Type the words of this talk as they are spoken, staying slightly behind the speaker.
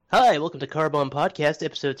Hi, welcome to Carbon Podcast,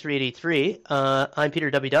 episode 383. I'm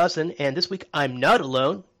Peter W. Dawson, and this week I'm not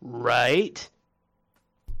alone, right?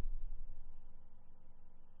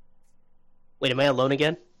 Wait, am I alone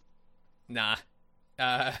again? Nah.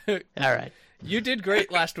 All right. You did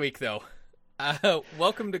great last week, though.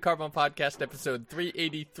 Welcome to Carbon Podcast, episode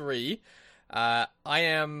 383. I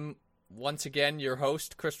am, once again, your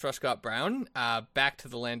host, Chris Truscott Brown, back to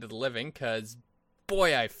the land of the living, because,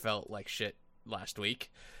 boy, I felt like shit last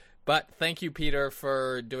week. But thank you, Peter,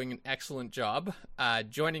 for doing an excellent job.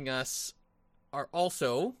 Joining us are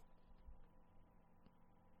also...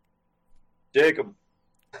 Jacob.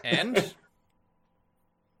 And...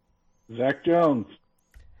 Zach Jones.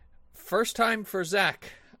 First time for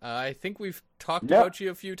Zach. I think we've talked about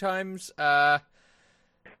you a few times. I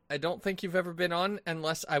don't think you've ever been on,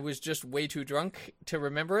 unless I was just way too drunk to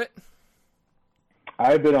remember it.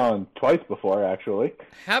 I've been on twice before, actually.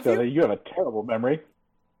 Have so you? You have a terrible memory.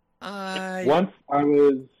 I... Once I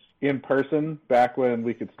was in person, back when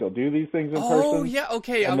we could still do these things in person. Oh, yeah,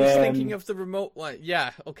 okay. I And was then- thinking of the remote one.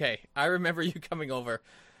 Yeah, okay. I remember you coming over.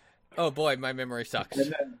 Oh, boy, my memory sucks.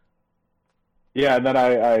 And then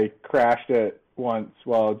I crashed it once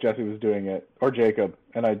while Jesse was doing it, or Jacob,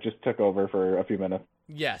 and I just took over for a few minutes.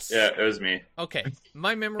 Yes. Yeah, it was me. Okay,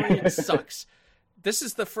 my memory sucks. This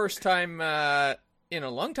is the first time in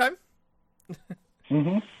a long time.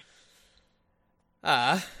 Mm-hmm.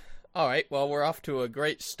 All right, well, we're off to a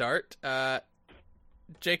great start.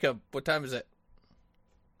 Jacob, what time is it?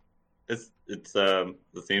 It's the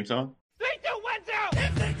theme song. 3, 2, 1, 0!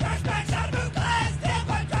 Instant flashbacks out of class!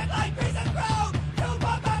 Tailpipe drive like Prison Road! 2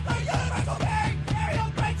 bomb out for universal bearing! Aerial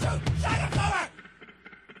great shoot! Shine up lower!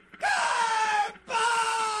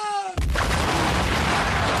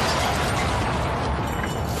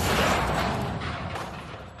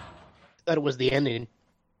 Thought it was the ending.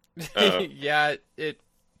 Yeah, it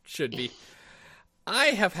should be. I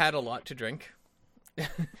have had a lot to drink.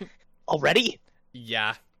 Already?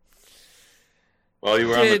 Yeah. While you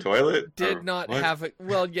were on the toilet? Did Or not what? have it.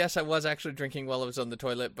 Well, yes, I was actually drinking while I was on the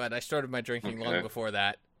toilet, but I started my drinking long Okay. before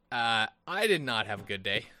that. I did not have a good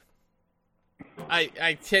day.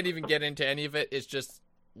 I can't even get into any of it. It's just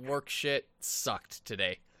work shit sucked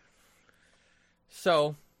today.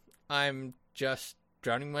 So, I'm just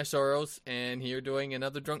drowning my sorrows and here doing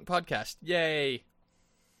another drunk podcast. Yay!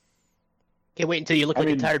 Can't wait until you look I like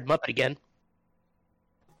mean- a tired Muppet again.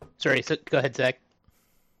 Sorry, so go ahead, Zach.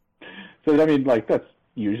 So, I mean, like, that's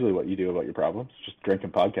usually what you do about your problems. Just drink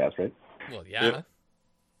and podcast, right? Well, yeah.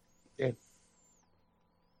 Do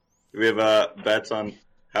we have bets on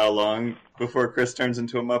how long before Chris turns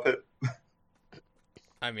into a Muppet?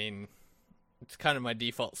 I mean, it's kind of my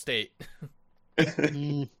default state.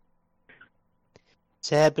 Mm.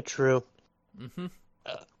 Sad but true. Mm-hmm.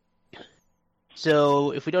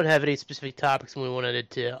 So, if we don't have any specific topics we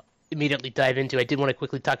wanted to immediately dive into, I did want to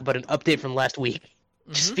quickly talk about an update from last week.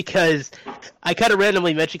 Just because I kind of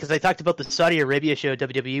randomly mentioned, because I talked about the Saudi Arabia show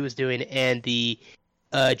WWE was doing and the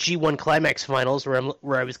G1 Climax finals,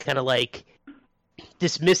 where I was kind of like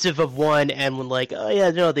dismissive of one and when like, oh yeah,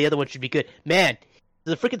 no, the other one should be good. Man,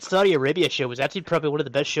 the freaking Saudi Arabia show was actually probably one of the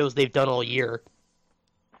best shows they've done all year,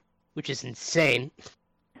 which is insane.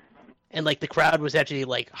 And like the crowd was actually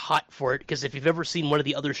like hot for it, because if you've ever seen one of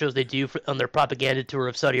the other shows they do on their propaganda tour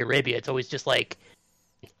of Saudi Arabia, it's always just like,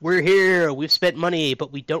 we're here, we've spent money,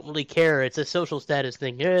 but we don't really care. It's a social status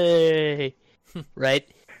thing. Yay! Right?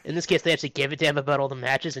 In this case, they actually gave a damn about all the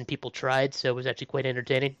matches, and people tried, so it was actually quite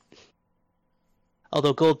entertaining.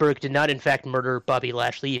 Although Goldberg did not, in fact, murder Bobby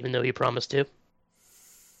Lashley, even though he promised to.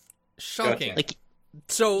 Shocking. Like,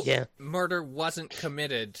 So, yeah. murder wasn't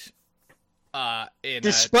committed in a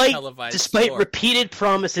Despite televised sport. repeated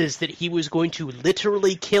promises that he was going to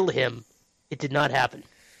literally kill him, it did not happen.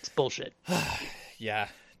 It's bullshit. Yeah,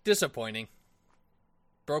 disappointing.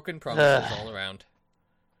 Broken promises all around.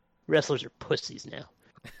 Wrestlers are pussies now.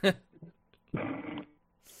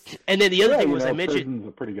 And then the other thing was I mentioned... prison's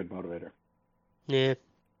a pretty good motivator. Yeah.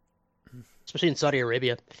 Especially in Saudi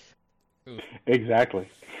Arabia. Exactly.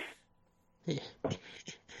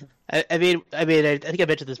 I mean, I think I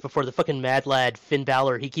mentioned this before. The fucking mad lad, Finn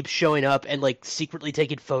Balor, he keeps showing up and, like, secretly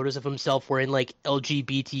taking photos of himself wearing, like,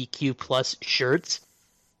 LGBTQ plus shirts.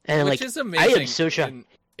 And, Which like, is amazing I am so shocked.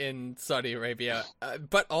 in Saudi Arabia.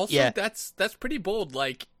 But also, Yeah. that's pretty bold.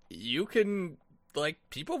 Like, you can... Like,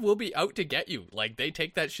 people will be out to get you. Like, they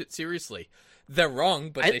take that shit seriously. They're wrong,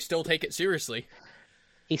 but they still take it seriously.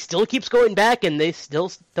 He still keeps going back, and they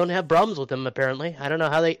still don't have problems with him, apparently. I don't know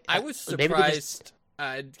how they... I was maybe they surprised,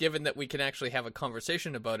 given that we can actually have a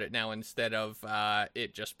conversation about it now instead of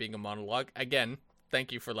it just being a monologue. Again,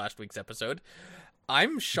 thank you for last week's episode.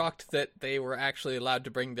 I'm shocked that they were actually allowed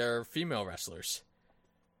to bring their female wrestlers.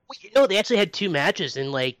 No, they actually had 2 matches,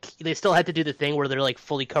 and like they still had to do the thing where they're like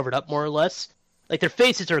fully covered up, more or less. Like their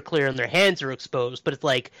faces are clear and their hands are exposed, but it's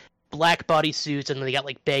like black bodysuits, and then they got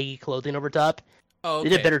like baggy clothing over top. Oh, okay.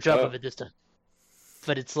 They did a better job of it this time.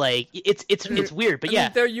 But it's like it's weird. But I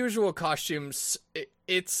mean, their usual costumes.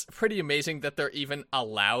 It's pretty amazing that they're even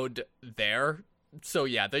allowed there. So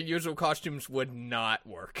yeah, their usual costumes would not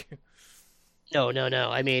work. No.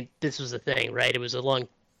 I mean, this was the thing, right? It was a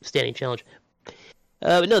long-standing challenge.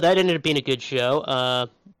 But no, that ended up being a good show.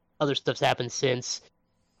 Other stuff's happened since.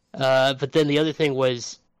 But then the other thing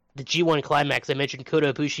was the G1 Climax. I mentioned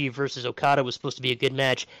Kota Ibushi versus Okada was supposed to be a good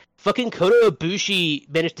match. Fucking Kota Ibushi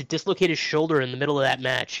managed to dislocate his shoulder in the middle of that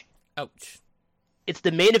match. Ouch. It's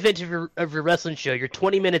the main event of your wrestling show. You're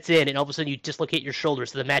 20 minutes in, and all of a sudden you dislocate your shoulder,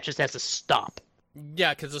 so the match just has to stop.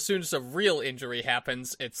 Yeah, because as soon as a real injury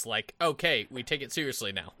happens, it's like, okay, we take it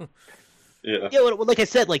seriously now. Yeah. Yeah, well, like I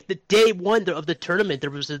said, like the day one of the tournament,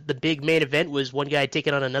 there was the big main event was one guy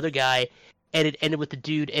taking on another guy, and it ended with the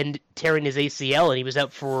dude tearing his ACL, and he was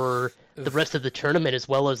out for the rest of the tournament as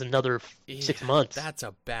well as another 6 months. That's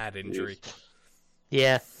a bad injury.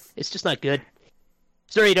 Yeah, it's just not good.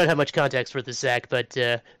 Sorry you don't have much context for this, Zach, but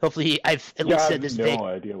hopefully I've at least said this I have vague. no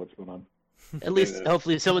idea what's going on. At least,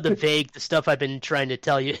 hopefully, some of the stuff I've been trying to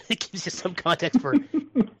tell you gives you some context for.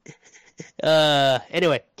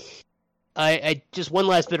 Anyway, I just one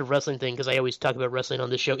last bit of wrestling thing because I always talk about wrestling on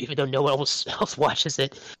this show, even though no one else watches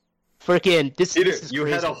it. Freaking this is you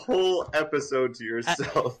crazy. had a whole episode to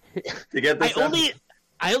yourself to get this.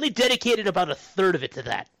 I only dedicated about a third of it to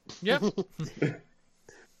that. Yep.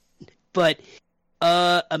 But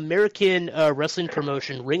American wrestling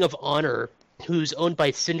promotion Ring of Honor, who's owned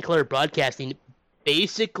by Sinclair Broadcasting,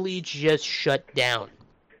 basically just shut down.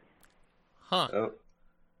 Huh. Oh.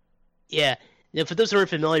 Yeah. Now, for those who aren't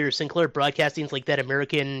familiar, Sinclair Broadcasting is like that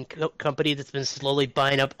American company that's been slowly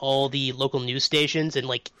buying up all the local news stations and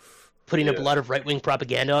like putting up a lot of right-wing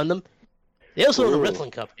propaganda on them. They also own a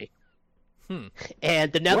wrestling company.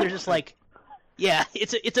 And now they're just like, yeah,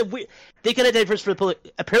 it's a weird. They kind of diverse for the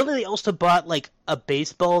public. Apparently, they also bought like a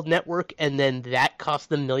baseball network, and then that cost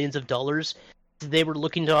them millions of dollars. They were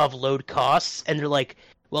looking to offload costs, and they're like,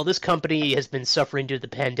 well, this company has been suffering due to the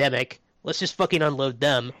pandemic. Let's just fucking unload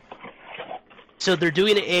them. So they're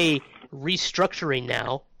doing a restructuring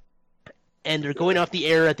now, and they're going off the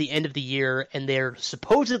air at the end of the year, and they're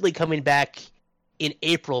supposedly coming back in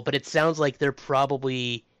April, but it sounds like they're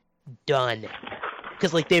probably done.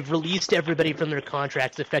 Because like they've released everybody from their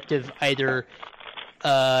contracts effective either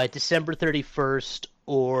December 31st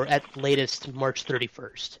or at latest March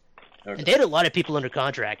 31st. Okay. And they had a lot of people under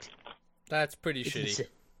contract. That's pretty shitty.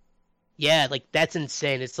 Yeah, like that's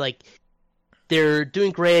insane. It's like they're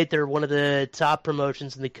doing great. They're one of the top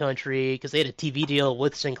promotions in the country because they had a TV deal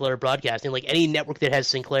with Sinclair Broadcasting. Like any network that has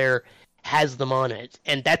Sinclair has them on it,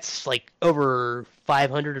 and that's like over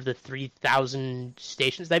 500 of the 3,000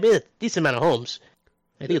 stations. I mean, a decent amount of homes.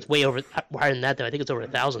 I think it's way over higher than that, though. I think it's over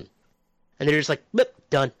 1,000. And they're just like,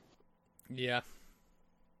 done. Yeah.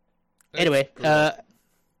 Anyway,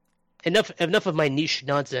 enough of my niche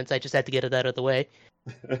nonsense. I just had to get it out of the way.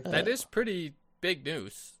 That is pretty big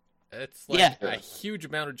news. It's like a huge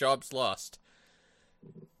amount of jobs lost.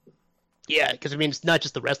 Yeah, because I mean, it's not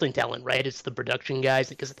just the wrestling talent, right? It's the production guys.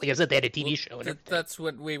 Because, like I said, they had a TV show. And that's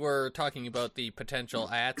what we were talking about, the potential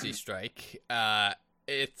IATSE strike.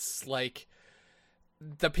 It's like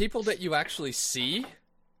the people that you actually see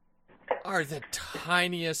are the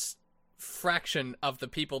tiniest fraction of the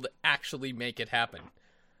people that actually make it happen.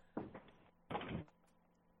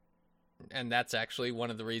 And that's actually one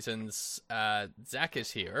of the reasons Zach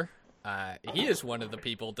is here. He is one of the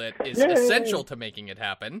people that is essential to making it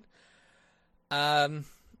happen.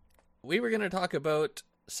 We were going to talk about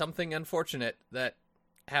something unfortunate that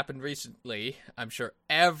happened recently. I'm sure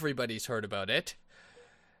everybody's heard about it.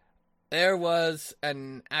 There was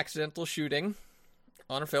an accidental shooting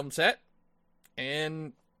on a film set,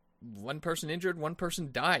 and one person injured, one person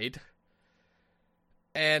died.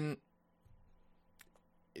 And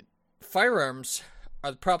firearms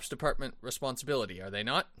are the props department responsibility, are they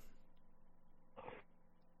not?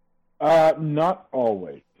 Not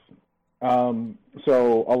always.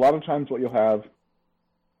 So a lot of times what you'll have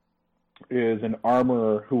is an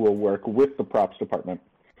armorer who will work with the props department.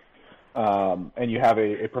 And you have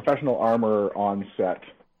a professional armorer on set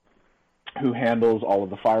who handles all of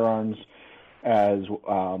the firearms as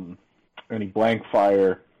any blank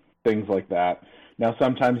fire, things like that. Now,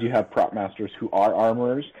 sometimes you have prop masters who are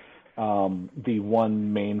armorers. The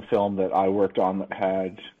one main film that I worked on that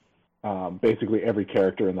had basically every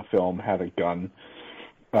character in the film had a gun.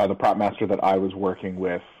 the prop master that I was working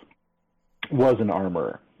with was an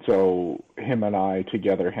armorer. So him and I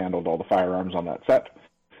together handled all the firearms on that set.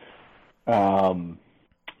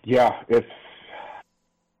 It's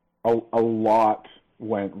a lot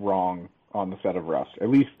went wrong on the set of Rust. At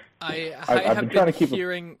least I I've have been trying to keep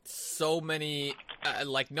hearing so many,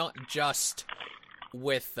 not just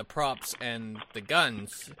with the props and the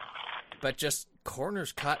guns, but just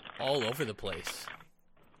corners cut all over the place.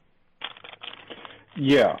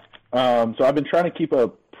 Yeah. So I've been trying to keep a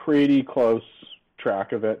pretty close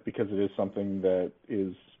track of it because it is something that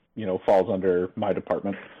is, falls under my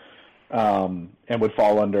department, and would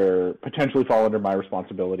potentially fall under my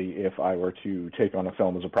responsibility if I were to take on a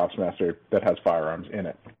film as a props master that has firearms in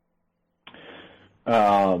it.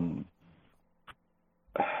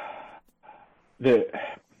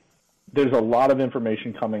 There's a lot of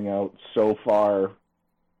information coming out so far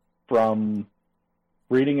from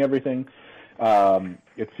reading everything.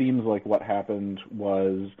 It seems like what happened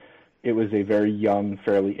was it was a very young,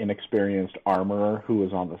 fairly inexperienced armorer who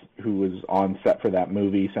was on set for that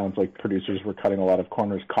movie. Sounds like producers were cutting a lot of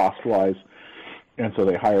corners cost-wise, and so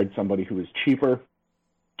they hired somebody who was cheaper.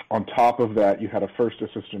 On top of that, you had a first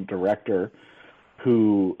assistant director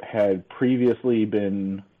who had previously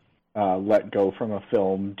been let go from a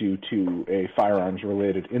film due to a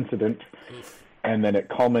firearms-related incident, and then it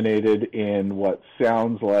culminated in what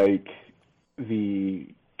sounds like the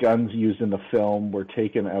guns used in the film were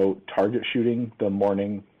taken out target shooting that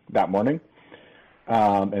morning,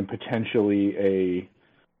 and potentially a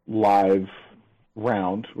live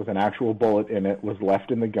round with an actual bullet in it was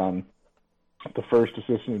left in the gun. The first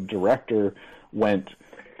assistant director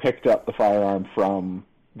picked up the firearm from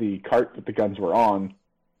the cart that the guns were on,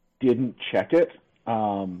 didn't check it.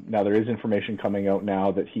 Now there is information coming out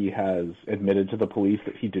now that he has admitted to the police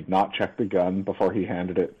that he did not check the gun before he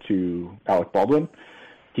handed it to Alec Baldwin.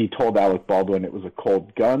 He told Alec Baldwin it was a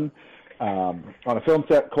cold gun. On a film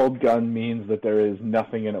set, cold gun means that there is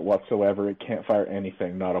nothing in it whatsoever. It can't fire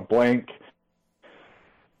anything, not a blank,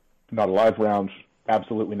 not a live round,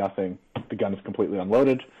 absolutely nothing. The gun is completely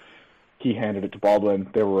unloaded. He handed it to Baldwin.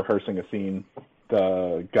 They were rehearsing a scene.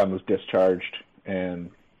 The gun was discharged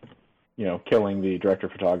and, killing the director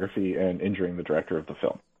of photography and injuring the director of the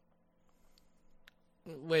film.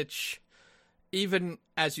 Which, even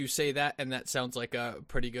as you say that, and that sounds like a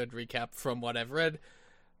pretty good recap from what I've read,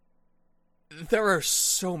 there are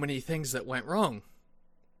so many things that went wrong.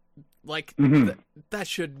 That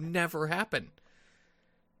should never happen.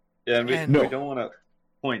 Yeah, and we don't want to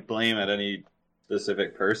point blame at any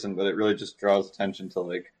specific person, but it really just draws attention to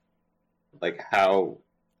like how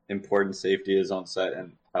important safety is on set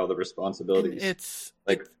and how the responsibilities. It's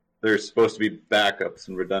there's supposed to be backups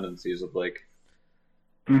and redundancies of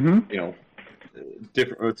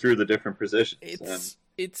different through the different positions.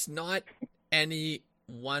 It's not any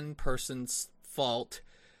one person's fault,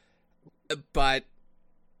 but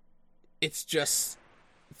it's just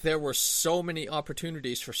there were so many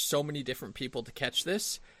opportunities for so many different people to catch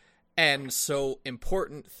this, and so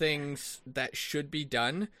important things that should be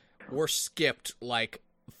done were skipped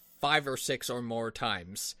 5 or 6 or more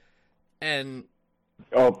times, and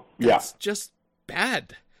that's just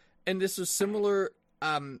bad. And this is similar.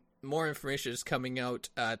 More information is coming out.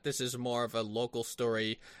 This is more of a local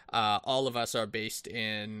story. All of us are based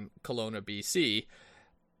in Kelowna, BC.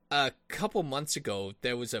 A couple months ago,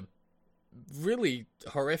 there was a really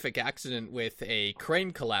horrific accident with a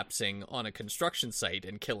crane collapsing on a construction site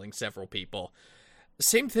and killing several people.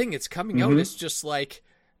 Same thing, it's coming out. It's just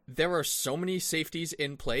there are so many safeties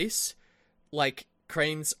in place.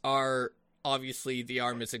 Cranes are, obviously, the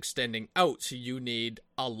arm is extending out, so you need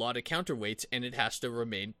a lot of counterweights, and it has to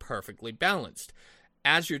remain perfectly balanced.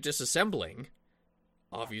 As you're disassembling,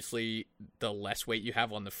 obviously, the less weight you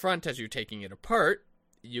have on the front as you're taking it apart,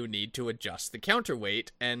 you need to adjust the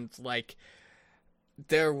counterweight, and,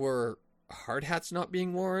 there were hard hats not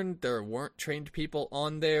being worn, there weren't trained people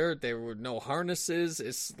on there were no harnesses.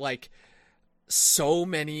 It's so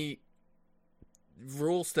many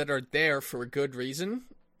rules that are there for a good reason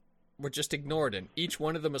were just ignored, and each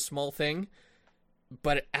one of them a small thing,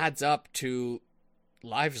 but it adds up to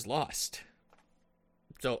lives lost.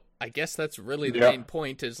 So I guess that's really the main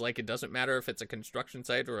point is it doesn't matter if it's a construction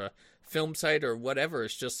site or a film site or whatever.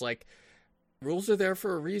 It's just rules are there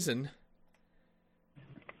for a reason.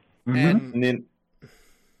 And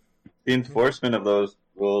the enforcement of those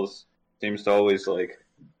rules seems to always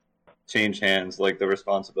change hands, the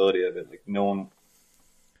responsibility of it. No one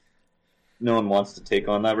wants to take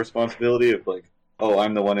on that responsibility of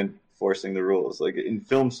I'm the one enforcing the rules. In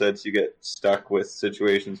film sets, you get stuck with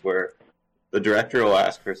situations where the director will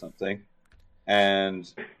ask for something,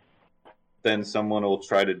 and then someone will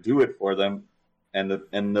try to do it for them, and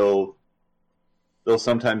they'll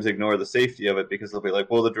sometimes ignore the safety of it because they'll be like,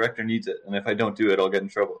 well, the director needs it, and if I don't do it, I'll get in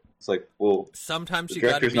trouble. It's like, well, sometimes you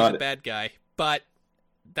gotta be the bad guy, but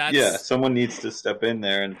someone needs to step in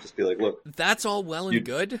there and just be like, look, that's all well and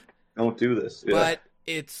good. Don't do this. Yeah. But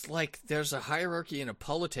it's like there's a hierarchy in a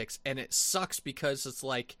politics, and it sucks because it's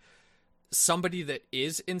like somebody that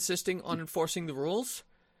is insisting on enforcing the rules,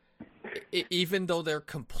 even though they're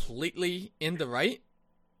completely in the right,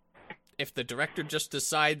 if the director just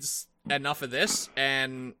decides enough of this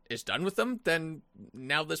and is done with them, then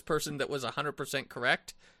now this person that was 100%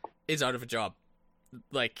 correct is out of a job.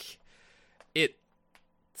 Like, it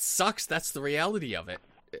sucks. That's the reality of it.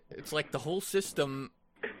 It's like the whole system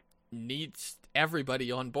needs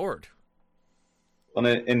everybody on board. Well,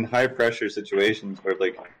 in high pressure situations where,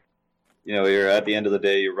 like, you know, you're at the end of the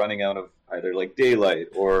day, you're running out of either like daylight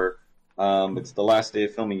or it's the last day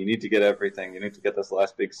of filming. You need to get everything. You need to get this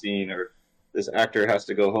last big scene, or this actor has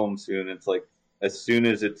to go home soon. It's like, as soon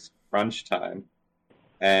as it's crunch time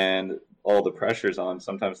and all the pressure's on,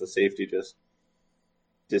 sometimes the safety just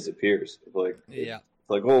disappears. Like, yeah, it's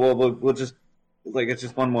like, oh, well, we'll just, like, it's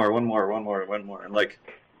just one more, and like,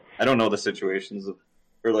 I don't know the situations of,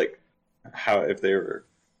 or like how, if they were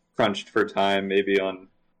crunched for time, maybe on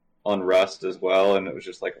Rust as well, and it was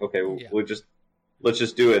just like, okay, let's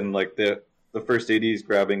just do it, and like the first AD is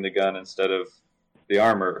grabbing the gun instead of the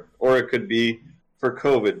armor, or it could be for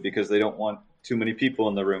COVID because they don't want too many people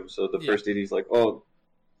in the room, so the first AD is like, oh,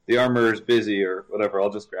 the armor is busy or whatever,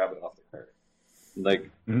 I'll just grab it off the cart.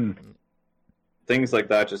 Like, things like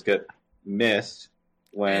that just get missed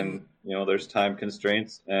when you know there's time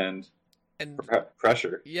constraints and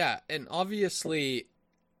pressure. Yeah, and obviously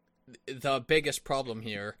the biggest problem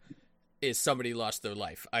here is somebody lost their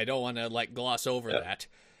life. I don't want to like gloss over that,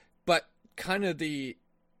 but kind of the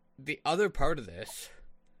other part of this,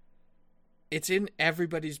 it's in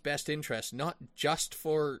everybody's best interest, not just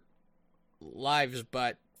for lives,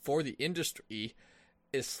 but for the industry.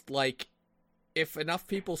 It's like, if enough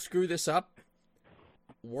people screw this up,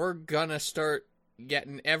 we're gonna start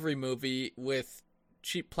getting every movie with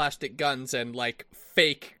cheap plastic guns and like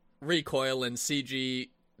fake recoil and CG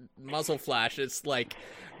muzzle flash. It's like,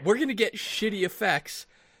 we're gonna get shitty effects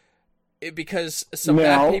because some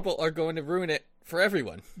bad people are going to ruin it for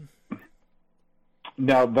everyone.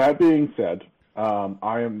 Now, that being said,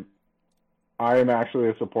 I am actually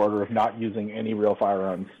a supporter of not using any real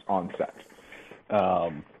firearms on set.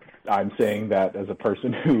 I'm saying that as a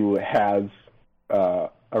person who has a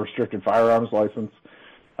restricted firearms license.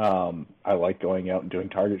 I like going out and doing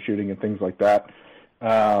target shooting and things like that.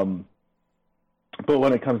 But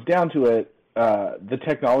when it comes down to it, the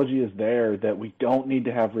technology is there that we don't need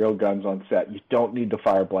to have real guns on set. You don't need to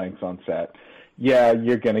fire blanks on set. Yeah,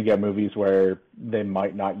 you're going to get movies where they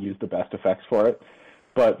might not use the best effects for it.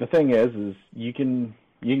 But the thing is you can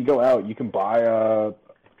go out, you can buy a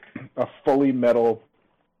fully metal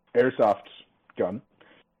airsoft gun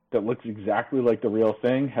that looks exactly like the real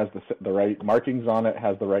thing, has the right markings on it,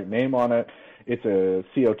 has the right name on it. It's a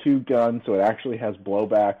CO2 gun, so it actually has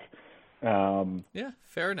blowback. Yeah,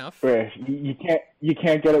 fair enough. You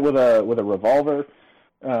can't get it with a revolver,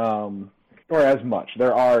 or as much.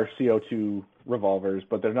 There are CO2 revolvers,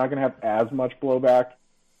 but they're not going to have as much blowback.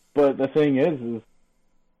 But the thing is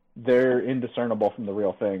they're indiscernible from the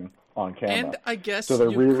real thing on camera. And I guess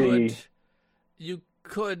so you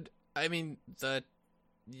could. I mean,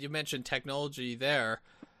 you mentioned technology there.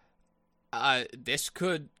 This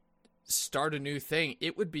could start a new thing.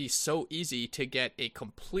 It would be so easy to get a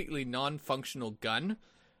completely non-functional gun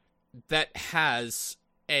that has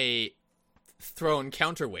a thrown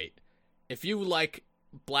counterweight. If you like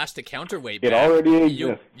blast a counterweight back, already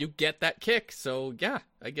exists. You get that kick. So yeah,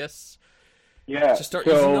 I guess. Yeah. Just start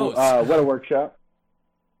using those. Weta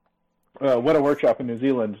Workshop in New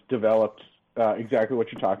Zealand developed exactly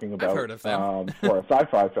what you're talking about. I've heard of them. For a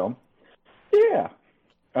sci-fi film. Yeah.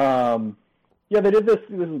 They did this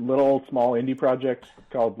little small indie project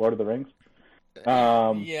called Lord of the Rings.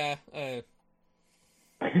 I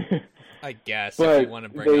guess if you want to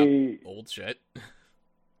bring up old shit.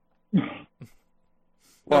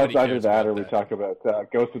 Well, it's either that or we talk about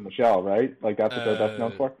Ghost in the Shell, right? Like, that's what they're best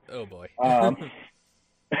known for. Oh, boy.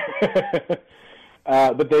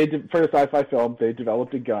 But for a sci-fi film, they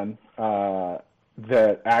developed a gun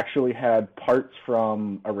that actually had parts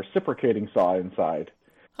from a reciprocating saw inside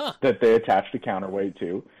that they attached a counterweight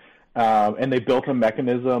to. And they built a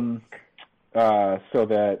mechanism so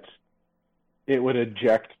that it would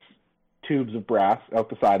eject tubes of brass out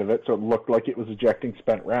the side of it, so it looked like it was ejecting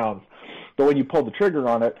spent rounds. But when you pulled the trigger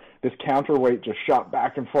on it, this counterweight just shot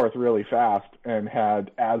back and forth really fast and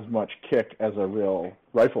had as much kick as a real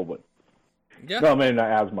rifle would. Yeah. No, maybe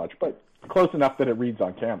not as much, but close enough that it reads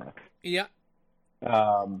on camera. Yeah.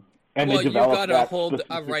 And well, they you developed gotta that hold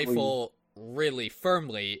a rifle really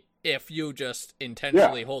firmly. If you just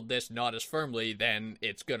intentionally hold this not as firmly, then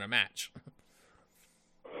it's gonna match.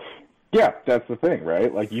 Yeah, that's the thing,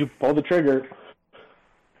 right? Like, you pull the trigger,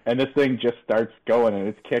 and this thing just starts going, and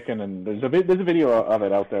it's kicking, and there's a video of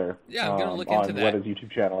it out there. Yeah, I'm gonna look into that. On Weta's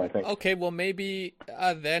YouTube channel, I think. Okay, well, maybe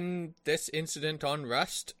then this incident on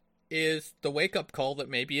Rust is the wake-up call that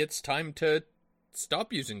maybe it's time to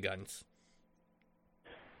stop using guns.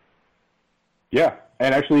 Yeah,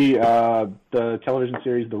 and actually, the television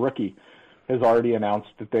series The Rookie has already announced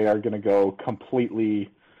that they are going to go completely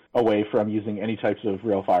away from using any types of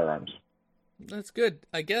real firearms. That's good.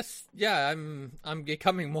 I guess, yeah, I'm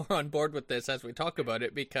becoming more on board with this as we talk about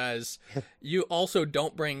it, because you also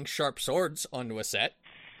don't bring sharp swords onto a set.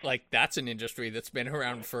 Like, that's an industry that's been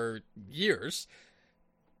around for years.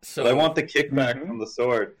 So But I want the kickback from the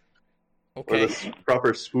sword. Okay. Or the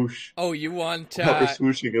proper swoosh. Oh, you want Proper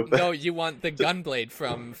swooshing of that. no, you want the gunblade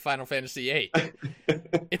from Final Fantasy VIII.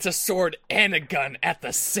 It's a sword and a gun at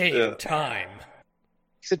the same time.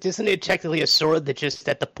 Except isn't it technically a sword that just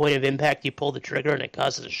at the point of impact you pull the trigger and it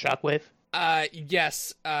causes a shockwave?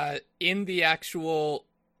 Yes. In the actual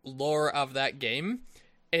lore of that game,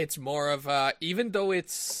 it's more of even though it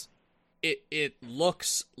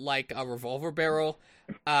looks like a revolver barrel,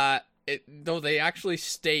 though they actually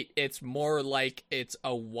state it's more like it's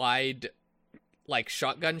a wide, like,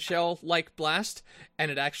 shotgun shell like blast,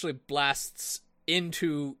 and it actually blasts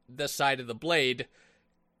into the side of the blade,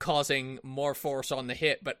 causing more force on the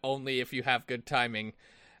hit, but only if you have good timing,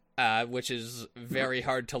 which is very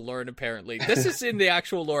hard to learn, apparently. This is in the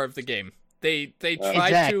actual lore of the game. They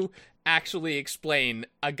tried to actually explain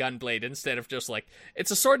a gun blade instead of just like,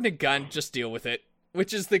 it's a sword and a gun, just deal with it,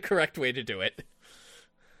 which is the correct way to do it.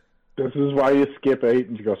 This is why you skip 8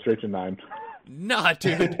 and you go straight to 9. Nah,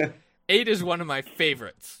 dude. 8 is one of my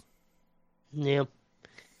favorites. Yeah.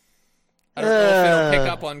 I don't know if it'll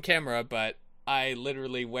pick up on camera, but I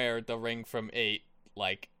literally wear the ring from 8,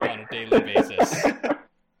 like, on a daily basis.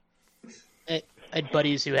 I had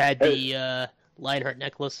buddies who had the Lionheart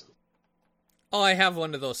necklace. Oh, I have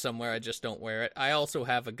one of those somewhere, I just don't wear it. I also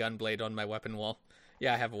have a gunblade on my weapon wall.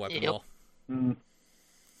 Yeah, I have a weapon wall. Mm.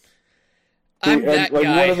 I'm that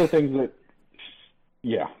guy. One of the things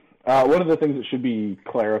that should be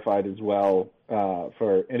clarified as well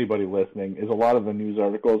for anybody listening is a lot of the news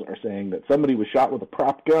articles are saying that somebody was shot with a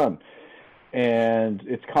prop gun, and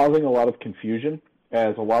it's causing a lot of confusion,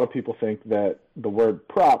 as a lot of people think that the word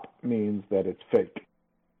prop means that it's fake.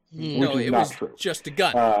 No, it was true. Just a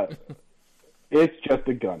gun. It's just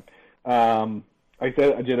a gun. Like I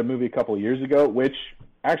said, I did a movie a couple of years ago, which,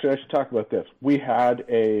 actually, I should talk about this. We had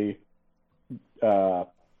a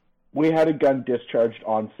gun discharged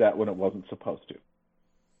on set when it wasn't supposed to.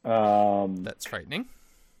 That's frightening.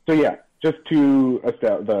 So yeah, just to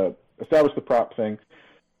establish the prop thing,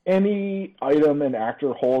 any item an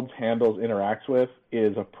actor holds, handles, interacts with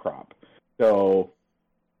is a prop. So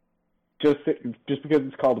just because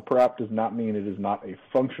it's called a prop does not mean it is not a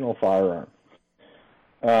functional firearm.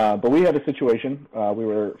 But we had a situation. We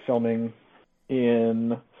were filming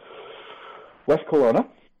in West Kelowna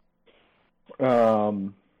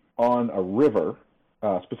on a river,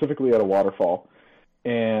 specifically at a waterfall.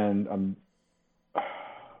 And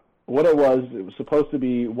what it was supposed to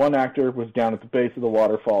be one actor was down at the base of the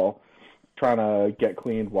waterfall trying to get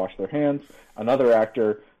cleaned, wash their hands. Another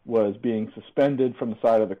actor was being suspended from the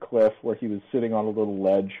side of the cliff where he was sitting on a little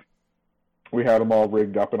ledge. We had him all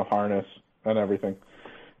rigged up in a harness and everything.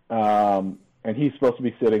 And he's supposed to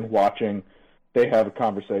be sitting, watching. They have a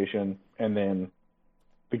conversation, and then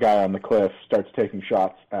the guy on the cliff starts taking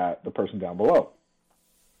shots at the person down below.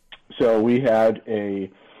 So we had a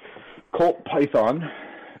Colt Python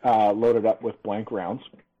loaded up with blank rounds,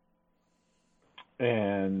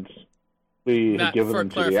 and we had given them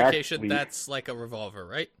to the actor. For clarification, that's like a revolver,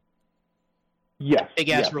 right? Yes.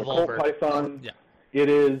 Big-ass revolver. Colt Python. Yeah. It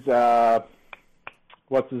is,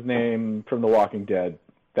 what's his name from The Walking Dead?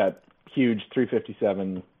 That huge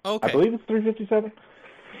 357. Okay. I believe it's 357.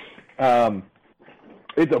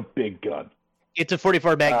 It's a big gun. It's a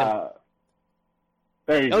 44 Magnum.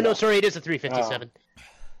 There you go. No, sorry, it is a 357.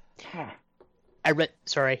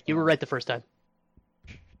 Sorry, you were right the first time.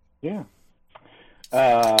 Yeah.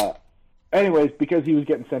 Anyways, because he was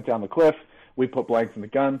getting sent down the cliff, we put blanks in the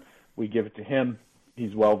gun. We give it to him.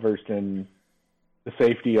 He's well versed in the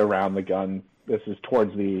safety around the gun. This is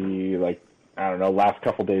towards the, last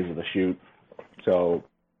couple days of the shoot. So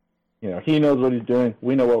he knows what he's doing.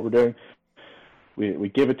 We know what we're doing. We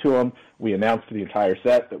give it to him. We announce to the entire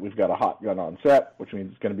set that we've got a hot gun on set, which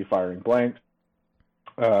means it's going to be firing blanks.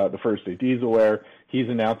 The first AD's aware. He's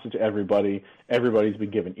announced it to everybody. Everybody's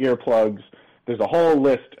been given earplugs. There's a whole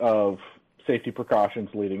list of safety precautions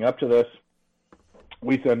leading up to this.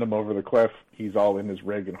 We send him over the cliff. He's all in his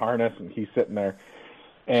rig and harness, and he's sitting there.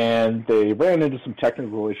 And they ran into some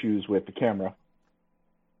technical issues with the camera.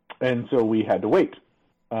 And so we had to wait.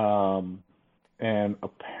 And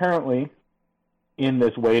apparently, in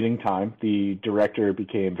this waiting time, the director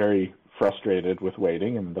became very frustrated with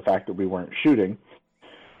waiting and the fact that we weren't shooting.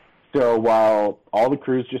 So while all the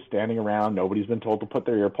crew's just standing around, nobody's been told to put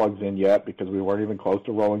their earplugs in yet because we weren't even close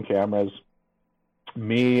to rolling cameras.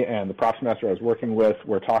 Me and the props master I was working with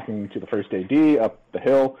were talking to the first AD up the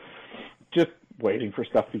hill, just waiting for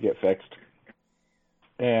stuff to get fixed.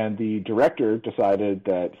 And the director decided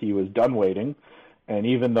that he was done waiting, and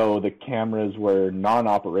even though the cameras were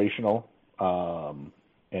non-operational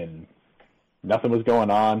and nothing was going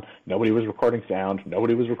on, nobody was recording sound,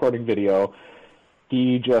 nobody was recording video,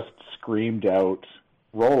 he just screamed out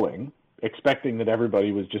rolling, expecting that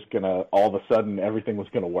everybody was just going to, all of a sudden, everything was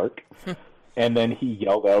going to work. And then he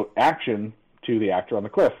yelled out action to the actor on the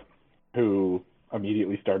cliff, who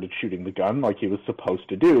immediately started shooting the gun like he was supposed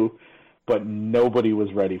to do, but nobody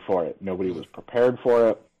was ready for it. Nobody was prepared for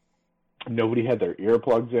it. Nobody had their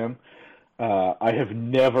earplugs in. I have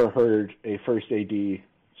never heard a first AD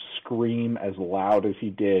scream as loud as he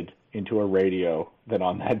did into a radio than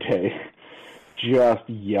on that day, just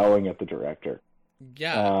yelling at the director.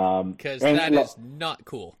 Yeah, because that is not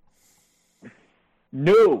cool.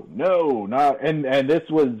 No, not. And this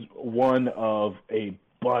was one of a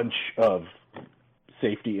bunch of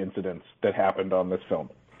safety incidents that happened on this film.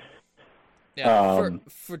 Yeah,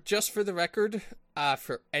 for the record,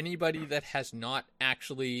 for anybody that has not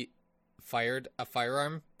actually fired a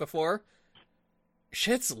firearm before,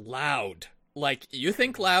 shit's loud. Like, you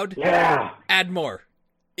think loud? Yeah. Add more.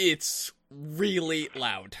 It's really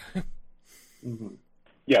loud. Mm-hmm.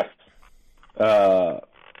 Yes.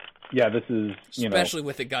 Yeah, this is, especially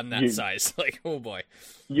with a gun that size. Like, oh boy.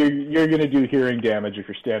 You're going to do hearing damage if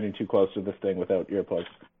you're standing too close to this thing without earplugs.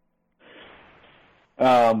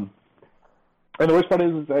 And the worst part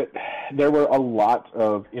is that there were a lot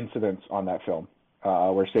of incidents on that film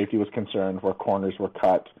where safety was concerned, where corners were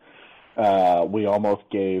cut. We almost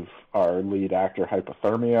gave our lead actor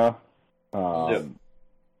hypothermia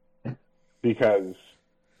because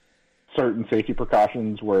certain safety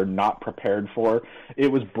precautions were not prepared for.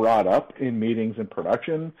 It was brought up in meetings in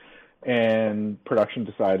production, and production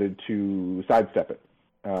decided to sidestep it.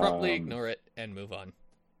 Promptly ignore it and move on.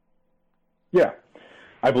 Yeah.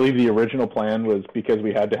 I believe the original plan was because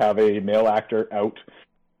we had to have a male actor out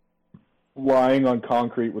lying on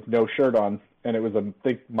concrete with no shirt on, and it was, I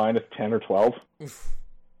think, minus 10 or 12.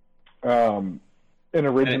 And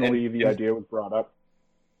originally the idea was brought up.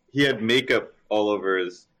 He had makeup all over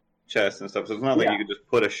his chest and stuff, so it's not like you could just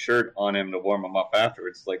put a shirt on him to warm him up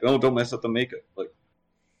afterwards. It's like, oh, don't mess up the makeup. Like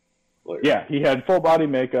yeah, he had full body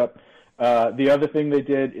makeup. The other thing they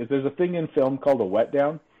did is there's a thing in film called a wet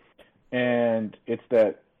down, and it's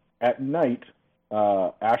that at night,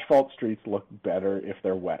 asphalt streets look better if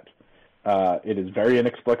they're wet. It is very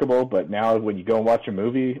inexplicable, but now when you go and watch a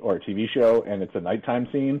movie or a TV show and it's a nighttime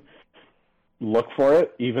scene, look for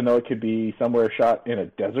it. Even though it could be somewhere shot in a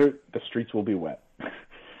desert, the streets will be wet.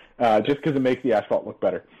 Just because it makes the asphalt look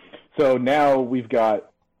better. So now we've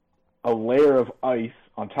got a layer of ice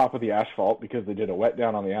on top of the asphalt because they did a wet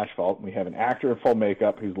down on the asphalt. We have an actor in full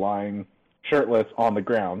makeup who's lying shirtless on the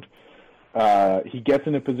ground. He gets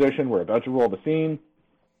in a position, we're about to roll the scene.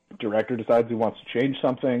 Director decides he wants to change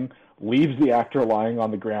something, leaves the actor lying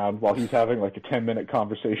on the ground while he's having like a 10-minute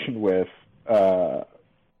conversation with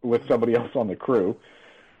somebody else on the crew.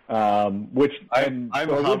 Which I'm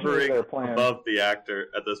hovering above the actor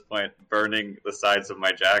at this point, burning the sides of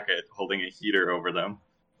my jacket, holding a heater over them,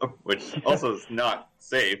 which also is not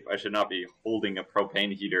safe. I should not be holding a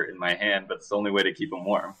propane heater in my hand, but it's the only way to keep them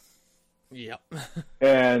warm. Yep.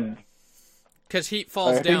 And because heat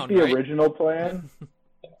falls down, the right? original plan.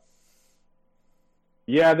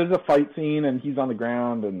 Yeah, there's a fight scene and he's on the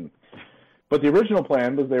ground, but the original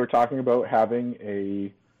plan was they were talking about having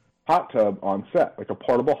a hot tub on set, like a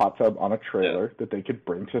portable hot tub on a trailer that they could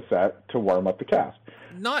bring to set to warm up the cast.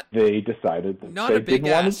 They decided that they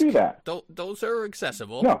didn't want to do that. Those are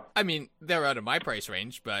accessible. No. I mean, they're out of my price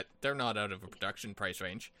range, but they're not out of a production price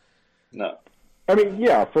range. No. I mean,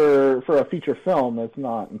 yeah, for a feature film, that's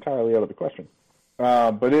not entirely out of the question.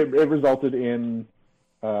 But it resulted in,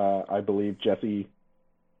 I believe, Jesse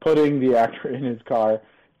putting the actor in his car,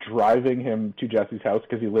 driving him to Jesse's house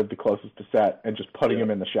because he lived the closest to set and just putting him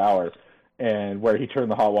in the shower, and where he turned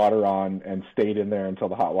the hot water on and stayed in there until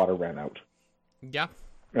the hot water ran out. Yeah.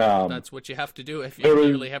 That's what you have to do if you're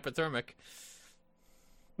nearly hypothermic.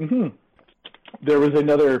 Mm-hmm. There was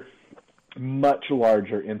another much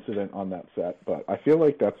larger incident on that set, but I feel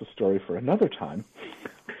like that's a story for another time.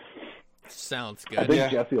 Sounds I good.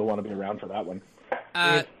 think Jesse will want to be around for that one.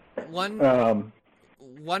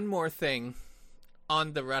 One more thing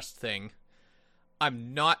on the rest thing.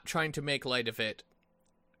 I'm not trying to make light of it,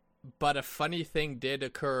 but a funny thing did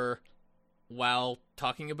occur while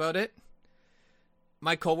talking about it.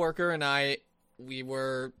 My coworker and I, we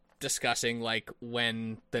were discussing, like,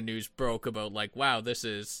 when the news broke about, like, wow, this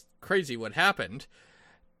is crazy what happened.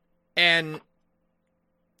 And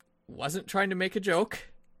wasn't trying to make a joke.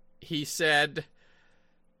 He said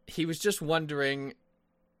he was just wondering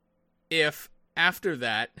if, after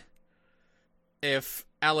that, if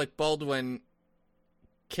Alec Baldwin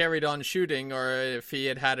carried on shooting or if he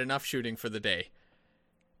had had enough shooting for the day.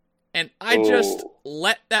 And I just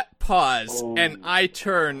let that pause, and I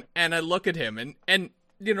turn, and I look at him, and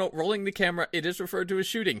you know, rolling the camera, it is referred to as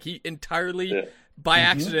shooting. He entirely, by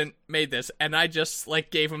accident, made this, and I just, like,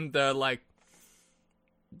 gave him the, like,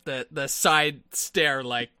 the side stare,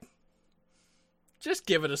 like, just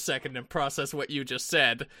give it a second and process what you just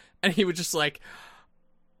said. And he was just like,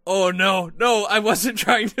 oh, no, I wasn't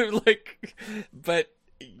trying to, like, but,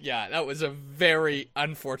 yeah, that was a very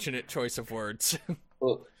unfortunate choice of words.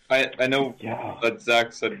 Well, I know that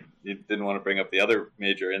Zach said he didn't want to bring up the other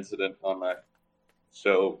major incident on that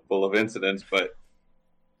show full of incidents, but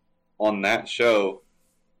on that show,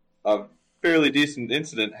 a fairly decent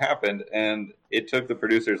incident happened, and it took the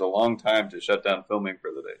producers a long time to shut down filming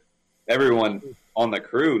for the day. Everyone on the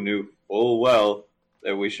crew knew full well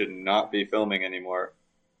that we should not be filming anymore,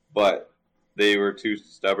 but they were too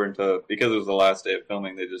stubborn to, because it was the last day of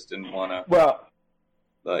filming, they just didn't want to. Well,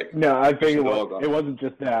 like, no, I think it wasn't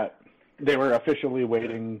just that. They were officially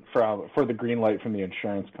waiting for the green light from the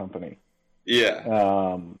insurance company.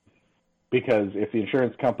 Yeah. Because if the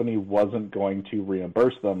insurance company wasn't going to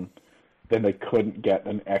reimburse them, then they couldn't get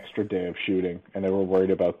an extra day of shooting, and they were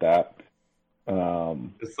worried about that.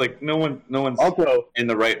 It's like no one's also in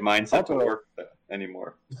the right mindset to work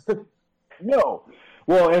anymore. No.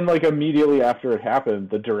 Well, and like immediately after it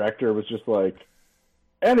happened, the director was just like,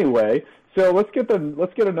 anyway, so let's get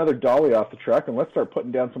another dolly off the truck and let's start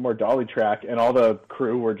putting down some more dolly track. And all the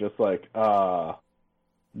crew were just like,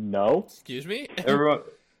 no. Excuse me?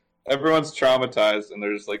 Everyone's traumatized, and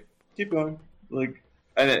they're just like, keep going. Like,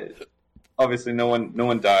 and obviously no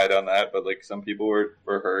one died on that, but like some people were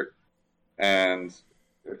hurt, and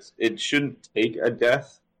it shouldn't take a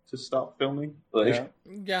death to stop filming. Like,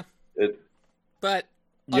 yeah. But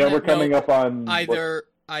we're coming up on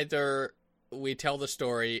either we tell the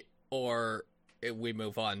story or we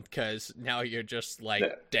move on, because now you're just like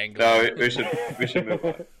dangling. No, we should move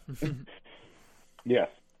on. Yes.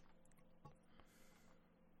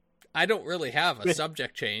 I don't really have a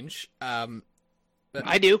subject change.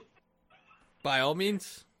 I do. By all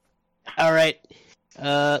means. All right.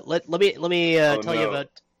 Let me tell you about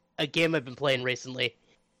a game I've been playing recently.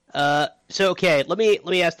 Okay, let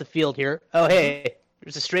me ask the field here. Oh, hey,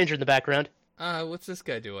 there's a stranger in the background. What's this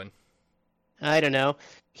guy doing? I don't know.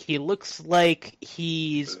 He looks like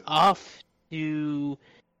he's off to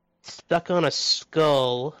stuck on a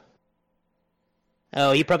skull.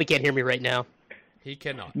 Oh, he probably can't hear me right now. He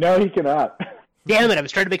cannot. No, he cannot. Damn it, I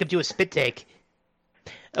was trying to make him do a spit take.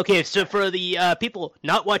 Okay, so for the people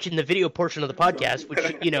not watching the video portion of the podcast,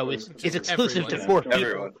 which, you know, is exclusive to 4 people.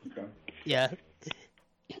 Everyone. Yeah.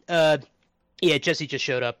 Jesse just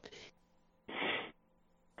showed up.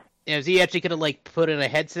 Is he actually gonna, like, put in a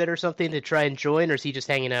headset or something to try and join, or is he just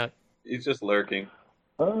hanging out? He's just lurking.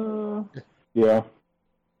 Yeah. I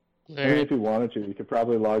mean, if he wanted to, he could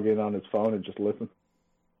probably log in on his phone and just listen.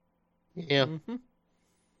 Yeah. Mm-hmm.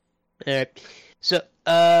 All right. So,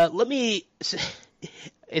 let me...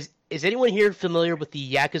 Is anyone here familiar with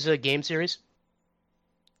the Yakuza game series?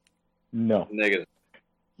 No. Negative.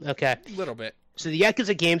 Okay. A little bit. So the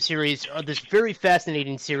Yakuza game series are this very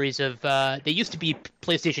fascinating series of... they used to be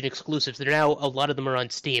PlayStation exclusives. They're now... A lot of them are on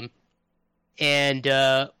Steam. And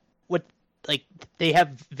they have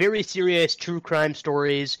very serious true crime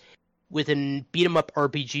stories with an beat-em-up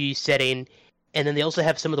RPG setting. And then they also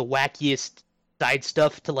have some of the wackiest side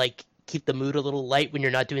stuff to, like, keep the mood a little light when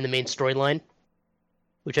you're not doing the main storyline,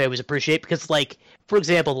 which I always appreciate. Because, like, for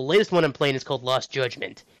example, the latest one I'm playing is called Lost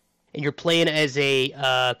Judgment. And you're playing as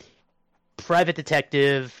a private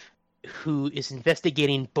detective who is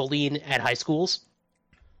investigating bullying at high schools.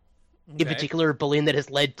 in particular, bullying that has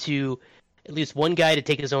led to at least one guy to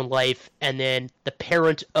take his own life, and then the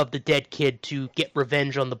parent of the dead kid to get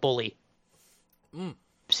revenge on the bully,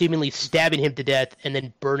 seemingly stabbing him to death and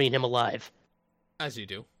then burning him alive. As you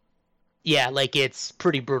do. Yeah, like, it's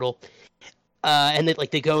pretty brutal. And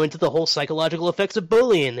they go into the whole psychological effects of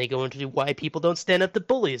bullying. They go into why people don't stand up to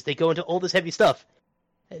bullies. They go into all this heavy stuff.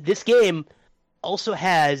 This game also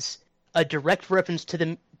has a direct reference to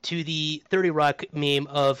the 30 Rock meme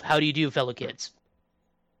of "How do you do, fellow kids?"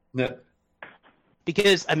 Yeah.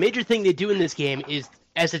 Because a major thing they do in this game is,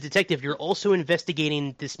 as a detective, you're also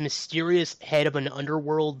investigating this mysterious head of an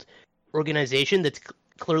underworld organization that's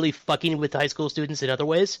clearly fucking with high school students in other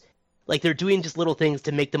ways. Like, they're doing just little things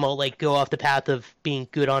to make them all, like, go off the path of being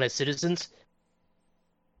good, honest citizens.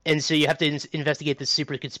 And so you have to investigate this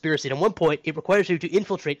super conspiracy. And at one point, it requires you to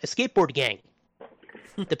infiltrate a skateboard gang.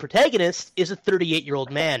 The protagonist is a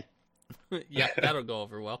 38-year-old man. Yeah, that'll go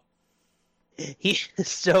over well.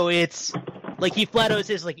 So it's, like, he flat out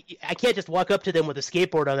says, like, I can't just walk up to them with a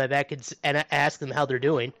skateboard on my back and ask them how they're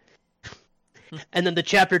doing. And then the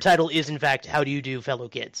chapter title is, in fact, "How do you do, fellow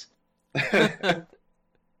kids?"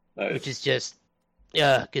 Nice. Which is just,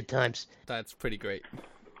 good times. That's pretty great.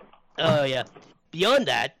 Oh, yeah. Beyond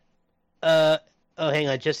that, hang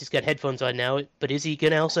on, Jesse's got headphones on now, but is he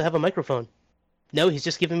going to also have a microphone? No, he's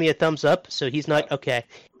just giving me a thumbs up, so he's not, okay.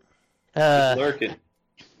 It's lurking.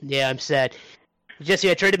 Yeah, I'm sad.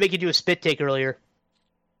 Jesse, I tried to make you do a spit take earlier.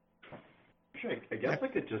 I guess I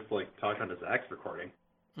could just, like, talk on his X recording.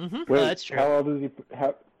 Mm-hmm. Wait, that's true. How well does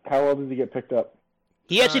he get picked up?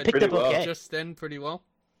 He actually picked up pretty well. okay. Just then, pretty well.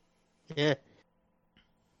 Yeah.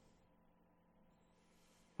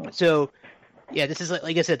 So, yeah, this is,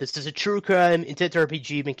 like I said, this is a true crime, intent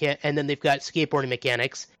RPG and then they've got skateboarding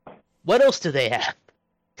mechanics. What else do they have?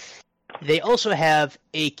 They also have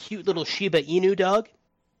a cute little Shiba Inu dog,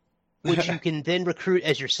 which you can then recruit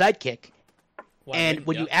as your sidekick. Wow, And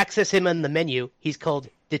when yeah. you access him on the menu, he's called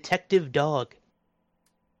Detective Dog.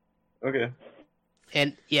 Okay.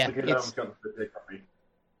 And, yeah, Look at it's... that one's got the big puppy.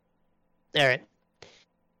 Alright.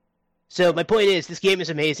 So, my point is, this game is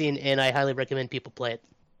amazing, and I highly recommend people play it.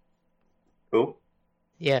 Cool.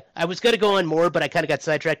 Yeah, I was going to go on more, but I kind of got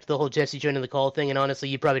sidetracked with the whole Jesse joining the call thing, and honestly,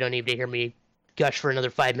 you probably don't need to hear me gush for another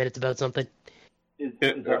 5 minutes about something. Is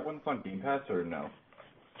that one on Game Pass or no?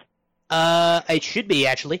 It should be,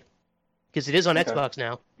 actually, because it is on Okay. Xbox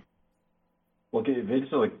now. Well, they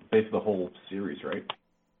just like based the whole series, right?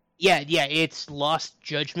 Yeah, it's Lost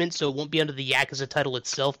Judgment, so it won't be under the Yakuza title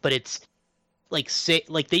itself, but it's, like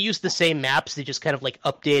they use the same maps, they just kind of, like,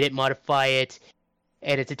 update it, modify it,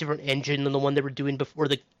 and it's a different engine than the one they were doing before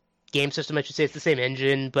the game system, I should say. It's the same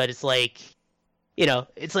engine, but it's like, you know,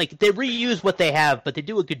 it's like they reuse what they have, but they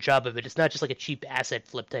do a good job of it. It's not just like a cheap asset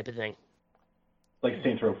flip type of thing. Like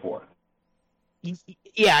Saints Row 4.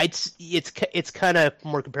 Yeah, it's kind of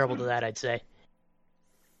more comparable to that, I'd say.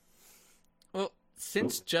 Well,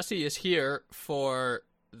 since Jesse is here for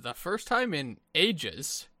the first time in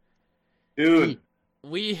ages, Dude.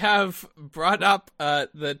 we have brought up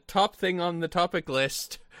the top thing on the topic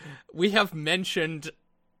list. We have mentioned,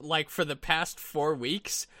 like, for the past 4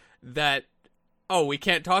 weeks that, oh, we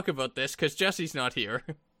can't talk about this because Jesse's not here.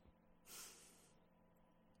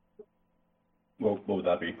 What would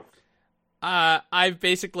that be? I've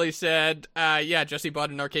basically said, yeah, Jesse bought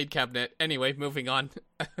an arcade cabinet. Anyway, moving on.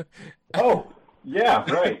 Oh, yeah,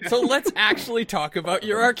 right. So let's actually talk about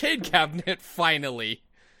your arcade cabinet, finally.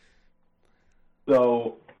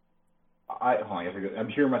 So, hold on, I'm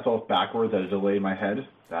hearing myself backwards at a delay in my head.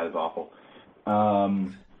 That is awful.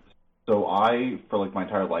 So I, for like my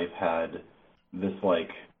entire life, had this like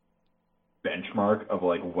benchmark of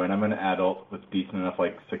like when I'm an adult with decent enough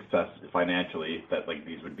like success financially that like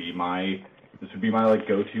this would be my like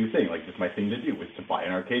go-to thing, like just my thing to do was to buy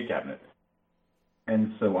an arcade cabinet.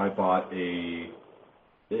 And so I bought it's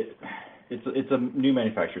a new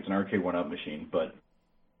manufacturer. It's an arcade 1-up machine, but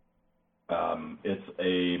it's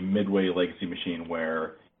a Midway legacy machine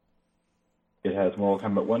where it has Mortal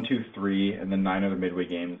Kombat 1, 2, 3, and then 9 other Midway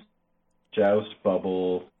games: Joust,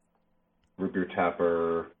 Bubble, Root Beer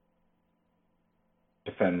Tapper,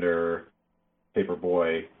 Defender,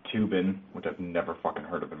 Paperboy, Tubin, which I've never fucking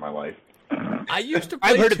heard of in my life. I used to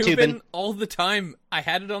I've play heard of Tubin Tubin. all the time. I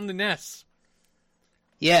had it on the NES.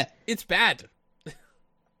 Yeah, It's bad.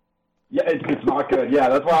 Yeah, it's not good. Yeah,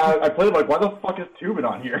 that's why I played like, why the fuck is Tubin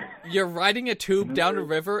on here? You're riding a tube down a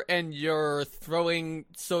river and you're throwing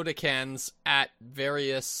soda cans at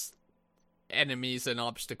various enemies and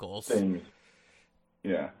obstacles. Things.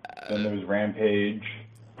 Yeah. Then there's Rampage.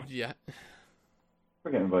 Yeah.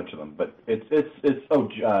 Forgetting a bunch of them, but it's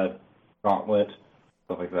Gauntlet,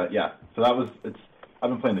 stuff like that. Yeah, so I've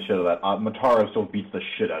been playing the shit out of that. Motaro still beats the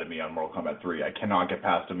shit out of me on Mortal Kombat 3. I cannot get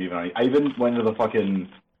past him I even went into the fucking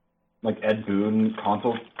like Ed Boon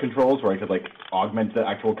console controls where I could like augment the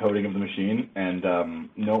actual coding of the machine, and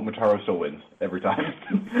no, Motaro still wins every time.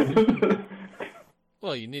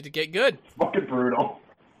 Well, you need to get good. It's fucking brutal.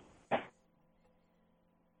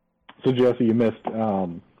 So Jesse, you missed.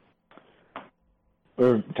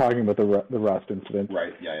 We're talking about the Rust incident,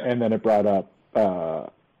 Right? Yeah. and then it brought up.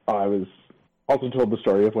 I was also told the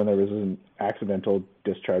story of when there was an accidental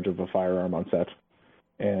discharge of a firearm on set,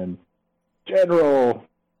 and general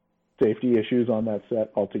safety issues on that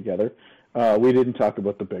set altogether. We didn't talk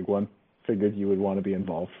about the big one. Figured you would want to be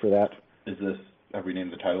involved for that. Have we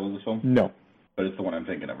named the title of this film? No. But it's the one I'm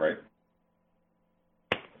thinking of, right?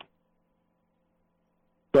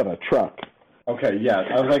 But a truck. Okay, yeah.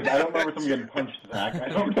 I was like, I don't remember someone getting punched, Zach. I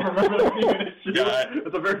don't remember that being an issue. Yeah,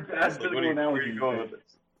 it's a very bad physical analogy. Where are you going with this?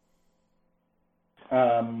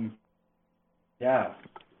 Yeah.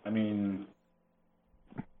 I mean,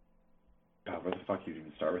 God, where the fuck do you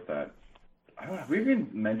even start with that? I don't know. Have we even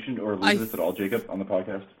mentioned or alluded this at all, Jacob, on the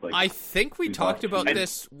podcast? Like, I think we talked about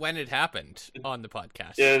this when it happened on the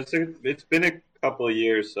podcast. Yeah, it's been a couple of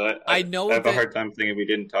years, so I have a hard time thinking we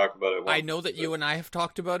didn't talk about it once. I know that you and I have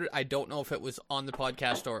talked about it. I don't know if it was on the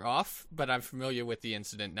podcast or off, but I'm familiar with the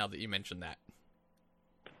incident now that you mentioned that.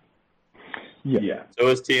 Yeah. So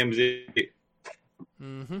is TMZ.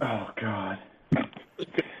 Mm-hmm. Oh, God.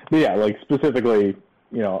 But yeah, like specifically,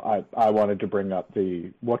 I wanted to bring up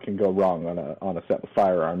the what can go wrong on a set with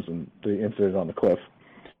firearms and the incident on the cliff.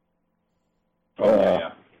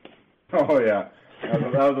 Yeah.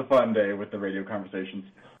 That was a fun day with the radio conversations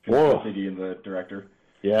between the CD and the director.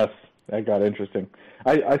 Yes, that got interesting.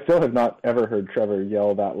 I still have not ever heard Trevor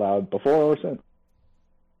yell that loud before or since.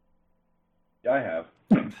 Yeah, I have.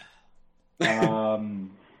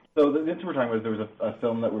 So the incident we're talking about, there was a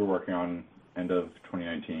film that we were working on end of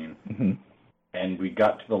 2019. Mm-hmm. And we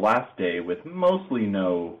got to the last day with mostly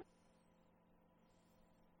no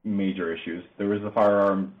major issues. There was a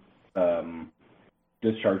firearm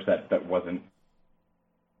discharge that wasn't...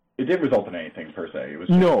 It didn't result in anything, per se. It was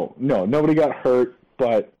just... No, nobody got hurt,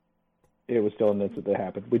 but it was still an incident that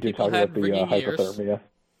happened. We did talk about the hypothermia.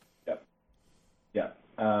 Yep. Yeah.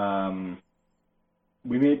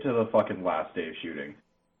 We made it to the fucking last day of shooting.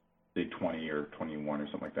 Day 20 or 21 or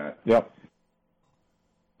something like that. Yep.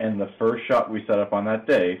 And the first shot we set up on that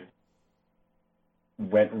day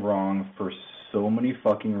went wrong for so many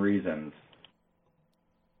fucking reasons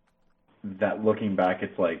that looking back,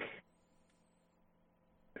 it's like...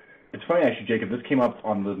 It's funny, actually, Jacob, this came up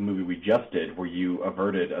on the movie we just did where you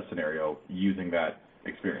averted a scenario using that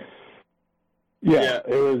experience. Yeah,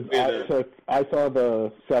 it was... I saw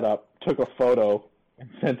the setup, took a photo, and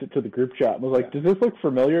sent it to the group chat, and was like, does this look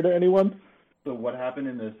familiar to anyone? So what happened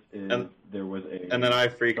in this is there was a... And then I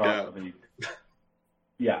freaked out.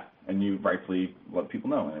 Yeah, and you rightfully let people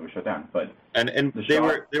know, and it was shut down. But and they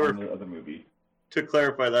were the other movie. To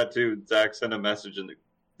clarify that too, Zach sent a message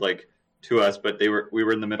to us, but we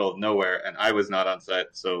were in the middle of nowhere, and I was not on set,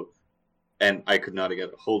 and I could not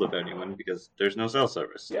get a hold of anyone because there's no cell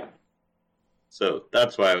service. Yeah. So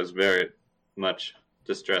that's why I was very much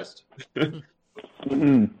distressed.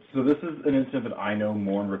 Mm-hmm. So this is an incident that I know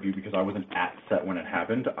more in review because I wasn't at set when it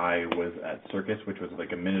happened. I was at Circus, which was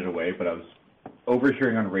like a minute away, but I was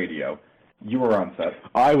overhearing on radio. You were on set.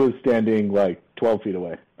 I was standing like 12 feet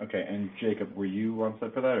away. Okay, and Jacob, were you on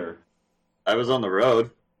set for that, or? I was on the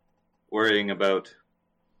road, worrying about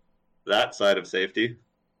that side of safety.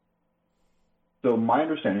 So my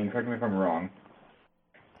understanding, correct me if I'm wrong,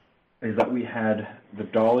 is that we had the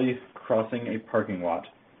dolly crossing a parking lot.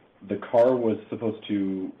 The car was supposed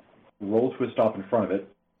to roll to a stop in front of it,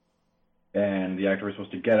 and the actor was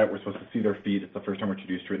supposed to get out. We're supposed to see their feet. It's the first time we're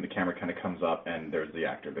introduced to it, and the camera kind of comes up, and there's the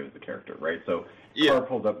actor, there's the character, right? So car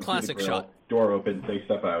pulls up, classic the grill, shot. Door opens, they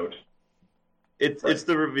step out. It's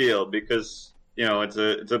the reveal because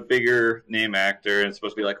it's a bigger name actor, and it's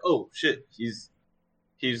supposed to be like, oh shit, he's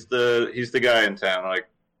the guy in town. Like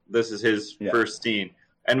this is his first scene,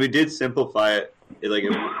 and we did simplify it.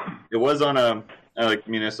 It was on a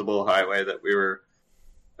municipal highway that we were.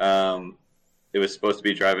 It was supposed to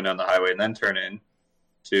be driving down the highway and then turn in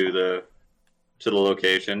to the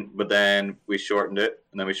location, but then we shortened it,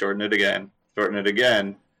 and then we shortened it again,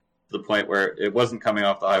 to the point where it wasn't coming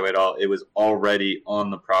off the highway at all. It was already on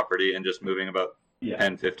the property and just moving about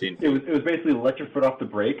 10, 15 feet. It was basically let your foot off the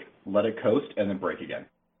brake, let it coast, and then brake again.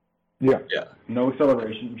 Yeah. No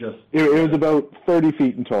acceleration, just... It was about 30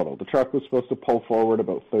 feet in total. The truck was supposed to pull forward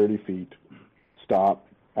about 30 feet, stop,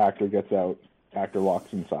 actor gets out, actor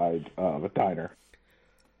walks inside of a diner.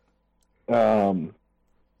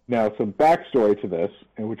 Now, some backstory to this,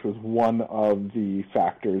 and which was one of the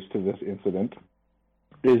factors to this incident,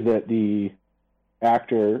 is that the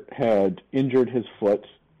actor had injured his foot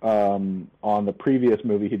on the previous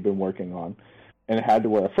movie he'd been working on, and had to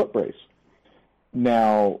wear a foot brace.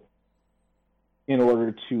 Now, in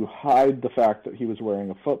order to hide the fact that he was wearing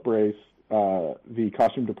a foot brace, the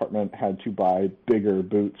costume department had to buy bigger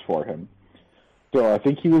boots for him. So I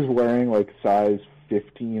think he was wearing like size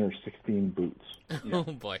 15 or 16 boots. Oh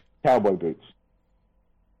boy. Cowboy boots.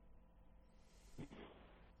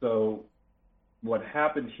 So what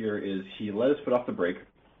happened here is he let his foot off the brake,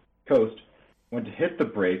 coast, went to hit the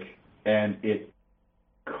brake, and it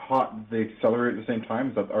caught the accelerator at the same time.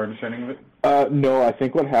 Is that our understanding of it? No, I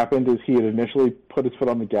think what happened is he had initially put his foot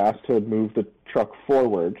on the gas to move the truck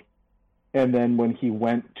forward, and then when he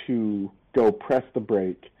went to go press the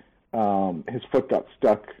brake, his foot got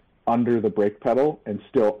stuck under the brake pedal and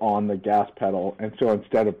still on the gas pedal, and so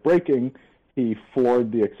instead of braking, he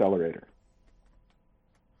floored the accelerator.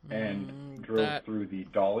 And drove through the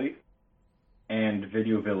dolly and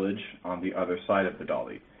Video Village on the other side of the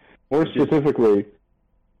dolly. More specifically,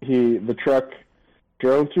 the truck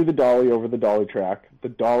drove through the dolly over the dolly track. The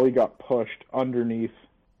dolly got pushed underneath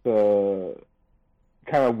kind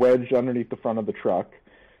of wedged underneath the front of the truck,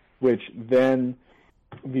 which then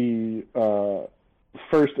the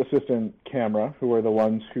first assistant camera, who are the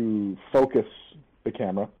ones who focus the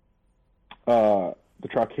camera, the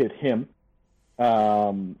truck hit him.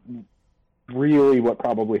 Really what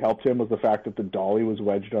probably helped him was the fact that the dolly was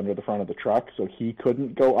wedged under the front of the truck, so he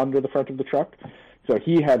couldn't go under the front of the truck. So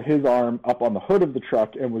he had his arm up on the hood of the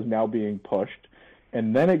truck and was now being pushed.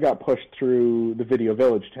 And then it got pushed through the Video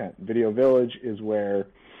Village tent. Video Village is where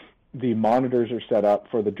the monitors are set up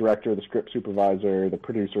for the director, the script supervisor, the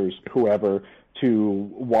producers, whoever, to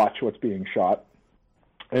watch what's being shot.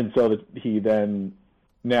 And so that he then,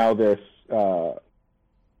 now this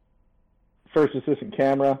first assistant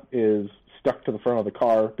camera is stuck to the front of the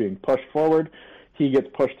car, being pushed forward. He gets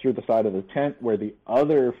pushed through the side of the tent where the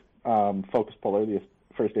other focus puller, the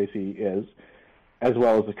first AC, is, as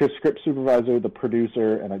well as the script supervisor, the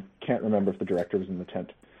producer, and I can't remember if the director was in the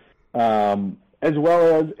tent, as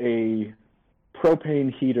well as a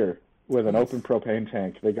propane heater with an open propane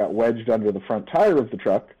tank. They got wedged under the front tire of the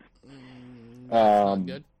truck. Not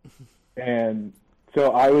good. And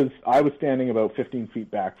so I was standing about 15 feet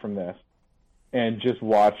back from this, and just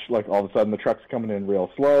watch, like, all of a sudden the truck's coming in real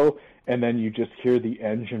slow, and then you just hear the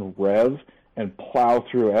engine rev and plow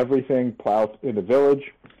through everything, plow into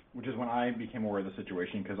Village. Which is when I became aware of the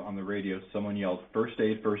situation, because on the radio someone yelled, "First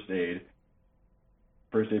aid, first aid."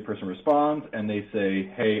 First aid person responds, and they say,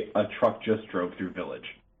 "Hey, a truck just drove through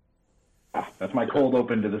Village." That's my cold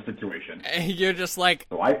open to the situation. And you're just like,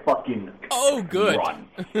 so I fucking good. Run.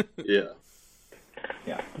 Yeah.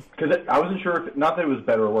 Yeah, because I wasn't sure if, not that it was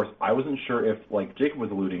better or worse, I wasn't sure if, like Jacob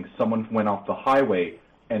was alluding, someone went off the highway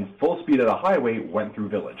and full speed of the highway went through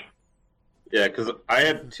Village. Yeah, because I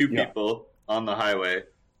had two people on the highway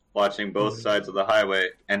watching both sides of the highway,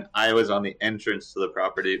 and I was on the entrance to the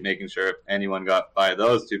property making sure if anyone got by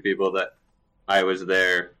those two people that I was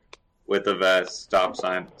there with a vest, stop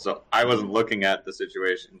sign. So I wasn't looking at the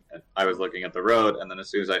situation, and I was looking at the road, and then as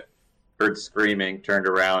soon as I heard screaming, turned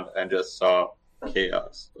around and just saw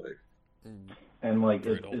chaos. And like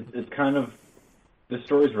it's kind of, this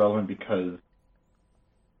story is relevant because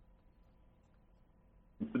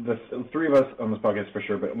the three of us on this podcast for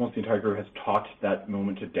sure, but almost the entire group has talked that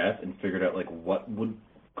moment to death and figured out like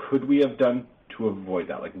could we have done to avoid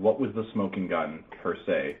that? Like what was the smoking gun per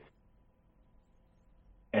se?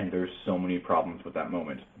 And there's so many problems with that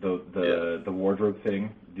moment. The wardrobe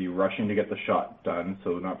thing, the rushing to get the shot done,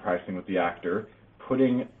 so not practicing with the actor,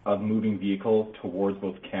 putting a moving vehicle towards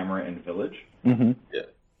both camera and Village. Mm-hmm. Yeah.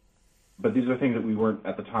 But these are things that we weren't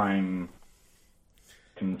at the time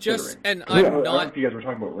considering. I'm not. I don't know if you guys were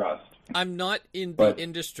talking about Rust. I'm not in the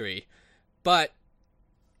industry, but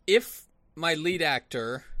if my lead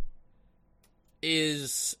actor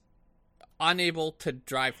is unable to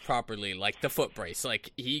drive properly, like the foot brace,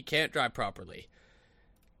 like he can't drive properly,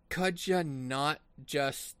 could you not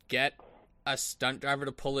just get a stunt driver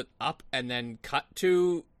to pull it up and then cut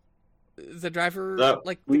to the driver,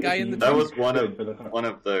 the guy in the that truck? was one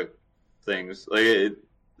of the things. Like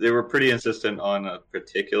they were pretty insistent on a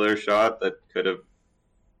particular shot that could have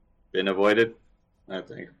been avoided, I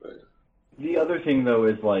think. But the other thing though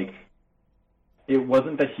is like, it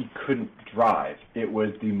wasn't that he couldn't drive, it was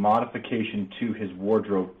the modification to his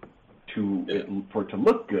wardrobe for it to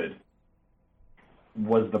look good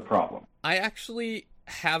was the problem. I actually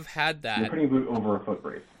have had that. You're putting a boot over a foot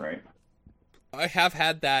brace, right? I have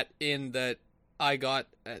had that in that I got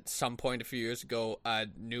at some point a few years ago a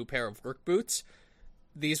new pair of work boots.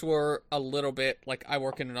 These were a little bit, like, I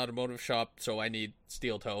work in an automotive shop, so I need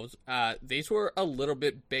steel toes. These were a little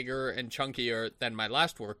bit bigger and chunkier than my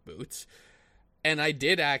last work boots. And I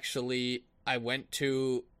did actually, I went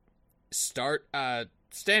to start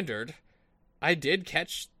standard. I did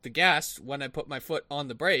catch the gas when I put my foot on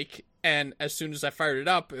the brake, and as soon as I fired it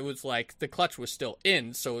up, it was like the clutch was still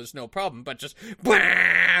in, so it was no problem, but just,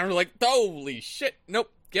 like, holy shit,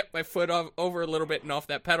 nope, get my foot over a little bit and off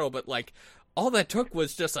that pedal, but, like, all that took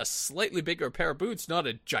was just a slightly bigger pair of boots, not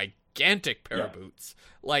a gigantic pair of boots.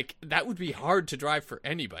 Like, that would be hard to drive for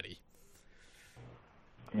anybody.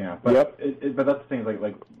 Yeah, but but that's the thing,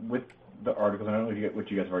 like with the articles, I don't know if you get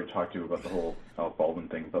what you guys have already talked to about the whole Alec Baldwin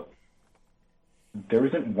thing, but there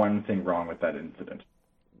isn't one thing wrong with that incident.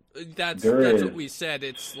 That's what we said.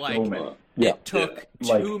 It's like, it took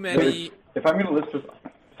too many... If I'm going to list just...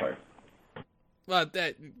 Sorry. Well,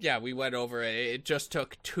 we went over it. It just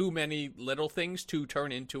took too many little things to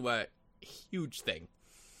turn into a huge thing.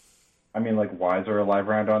 I mean, like, why is there a live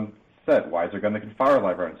round on set? Why is there a gun that can fire a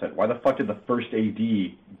live round on set? Why the fuck did the first AD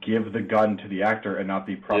give the gun to the actor and not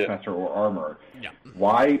the prop master or armor? Yeah.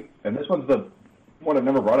 Why, and this one's the one I've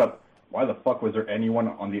never brought up, why the fuck was there anyone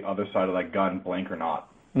on the other side of that gun, blank or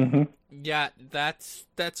not? Mm-hmm. Yeah, that's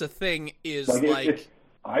a thing, is I've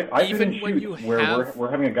even been in when shoots you where have...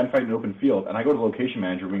 we're having a gunfight in an open field, and I go to the location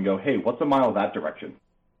manager and we can go, hey, what's a mile that direction?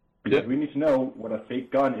 Because we need to know what a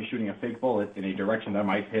fake gun is shooting a fake bullet in a direction that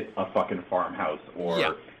might hit a fucking farmhouse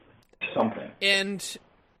or something. And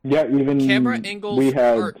even camera angles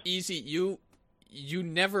are easy. You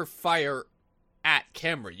never fire at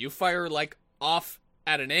camera. You fire, like, off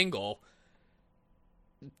at an angle.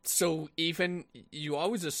 So even, you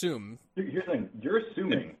always assume... Here's the thing. You're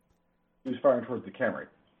assuming who's firing towards the camera.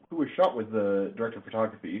 Who was shot was the director of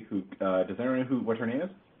photography, who, does anyone know what her name is?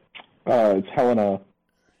 It's Helena.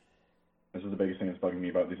 This is the biggest thing that's bugging me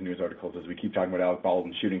about these news articles, is we keep talking about Alec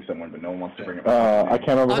Baldwin shooting someone, but no one wants to bring it up. I can't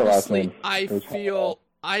remember her last Honestly, name.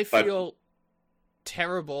 I feel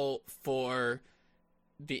terrible for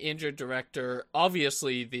the injured director,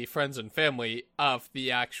 obviously the friends and family of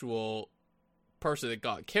the actual person that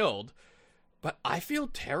got killed, but I feel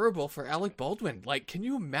terrible for Alec Baldwin. Like, can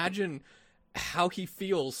you imagine how he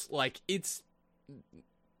feels? Like,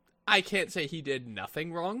 I can't say he did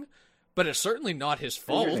nothing wrong, but it's certainly not his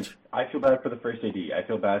fault. I feel bad for the first AD. I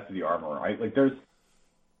feel bad for the armorer. There's,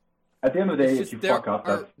 at the end of the day, if you fuck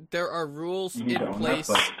up, there are rules in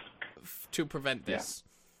place to prevent this.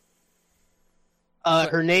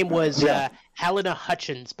 Her name was Helena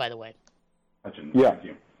Hutchins, by the way. Hutchins, thank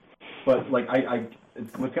you. But, like,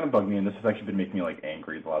 what's going to bug me, and this has actually been making me, like,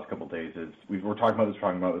 angry the last couple of days, is we're talking about this, we're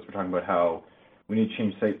talking about how we need to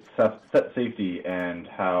change set safety, and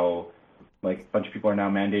how, like, a bunch of people are now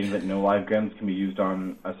mandating that no live guns can be used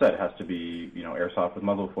on a set. It has to be, airsoft with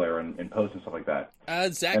muzzle flare and post and stuff like that.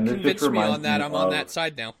 Zach convinced me on that. I'm on that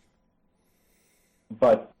side now.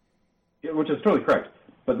 But, which is totally correct.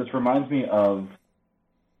 But this reminds me of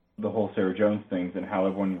the whole Sarah Jones things and how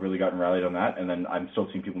everyone really got rallied on that, and then I'm still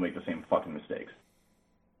seeing people make the same fucking mistakes.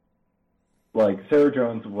 Like, Sarah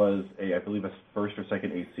Jones was I believe a first or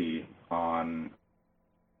second AC on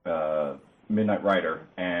Midnight Rider,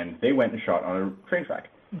 and they went and shot on a train track.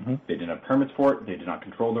 Mm-hmm. They didn't have permits for it, they did not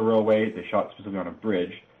control the railway, they shot specifically on a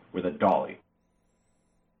bridge with a dolly.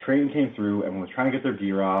 Train came through, everyone was trying to get their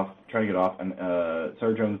gear off, and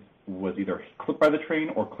Sarah Jones was either clipped by the train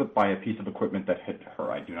or clipped by a piece of equipment that hit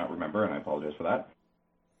her. I do not remember, and I apologize for that.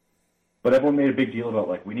 But everyone made a big deal about,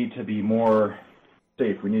 like, we need to be more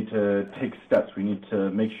safe, we need to take steps, we need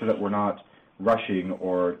to make sure that we're not rushing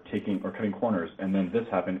or cutting corners, and then this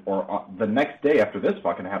happened, or the next day after this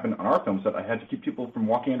fucking happened, on our film set, I had to keep people from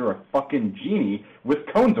walking under a fucking genie with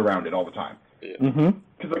cones around it all the time. Yeah. Mm-hmm.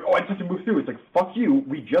 Because, like, I just have to move through. It's like, fuck you.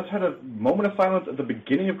 We just had a moment of silence at the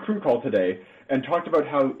beginning of crew call today and talked about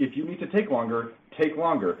how if you need to take longer, take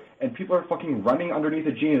longer. And people are fucking running underneath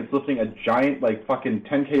a genie that's lifting a giant, like, fucking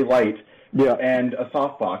 10K light and a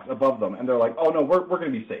softbox above them. And they're like, oh, no, we're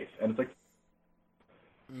going to be safe. And it's like,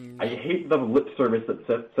 I hate the lip service that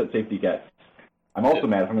set safety gets. I'm also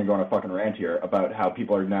mad, if I'm going to go on a fucking rant here, about how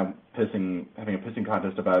people are now having a pissing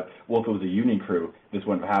contest about, well, if it was a union crew, this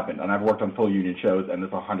wouldn't have happened. And I've worked on full union shows, and this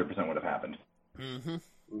 100% would have happened. Mm-hmm.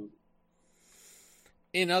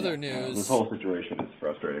 In other news... this whole situation is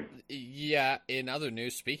frustrating. Yeah, in other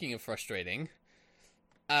news, speaking of frustrating,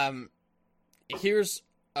 here's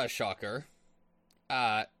a shocker.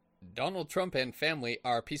 Donald Trump and family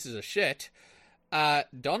are pieces of shit.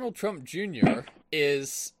 Donald Trump Jr.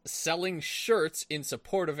 is selling shirts in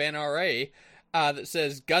support of NRA that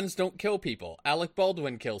says guns don't kill people. Alec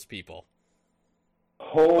Baldwin kills people.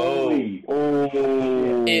 Holy!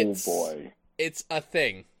 Boy! It's a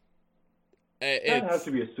thing. That has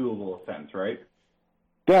to be a suable offense, right?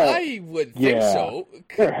 I would think so.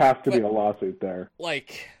 There has to be a lawsuit there.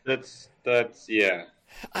 Like that's yeah.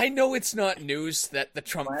 I know it's not news that the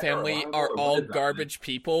Trump family are all garbage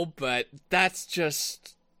people, but that's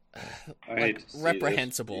just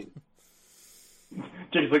reprehensible.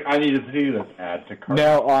 Jake's like, I need to see this ad to Carl.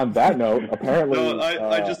 Now, on that note, apparently... No,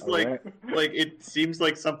 I just, like, it seems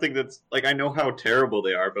like something that's, like, I know how terrible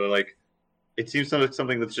they are, but, like, it seems like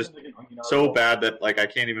something that's just so bad that, like, I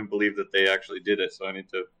can't even believe that they actually did it, so I need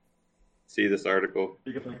to see this article.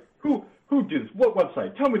 Jake's like, who did this? What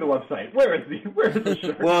website? Tell me the website. Where is the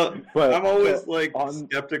shirt? Well, but, I'm always, like,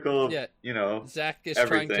 skeptical of, Zach is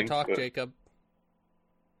everything, trying to talk, but... Jacob.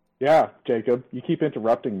 Yeah, Jacob, you keep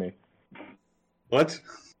interrupting me. What? That's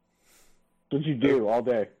what you do all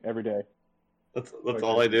day, every day. That's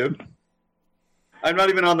all I do? I'm not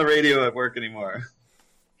even on the radio at work anymore.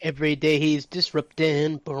 Every day he's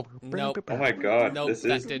disrupting. Nope. Oh my god. Nope, this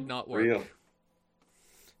that did not work. Real.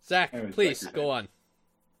 Zach, please, go on.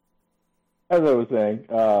 As I was saying,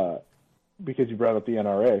 because you brought up the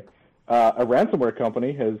NRA, a ransomware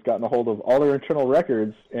company has gotten a hold of all their internal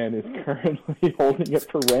records and is currently holding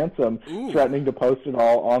it for ransom, threatening to post it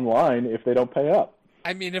all online if they don't pay up.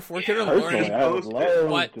 I mean, if we're going to learn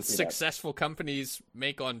what successful companies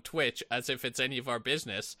make on Twitch as if it's any of our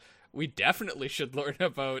business, we definitely should learn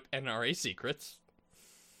about NRA secrets.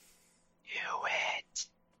 Do it.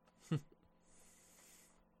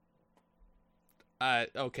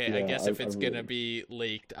 Okay, yeah, I guess if it's going to be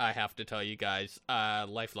leaked, I have to tell you guys,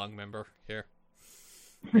 lifelong member here.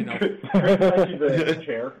 You know.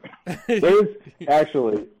 Chair. There's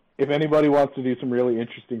actually, if anybody wants to do some really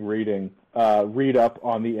interesting reading, read up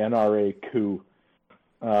on the NRA coup,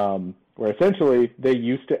 where essentially they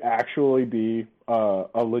used to actually be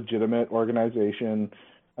a legitimate organization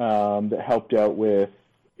that helped out with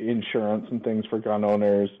insurance and things for gun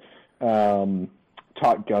owners,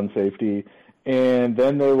 taught gun safety. And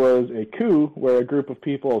then there was a coup where a group of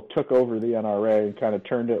people took over the NRA and kind of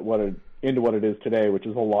turned it into what it is today, which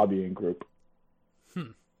is a lobbying group.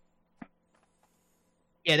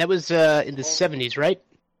 Yeah, that was in the 70s, right?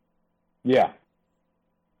 Yeah.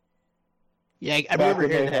 Yeah, I remember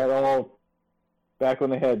hearing that. Back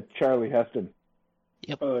when they had Charlie Heston.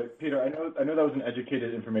 Yep. Peter, I know that was an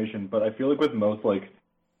educated information, but I feel like with most like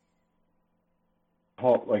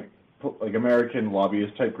American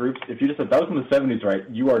lobbyist type groups, if you just said that was in the 70s, right,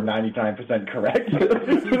 you are 99% correct.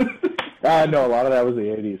 No, a lot of that was the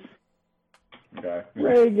 80s. Okay.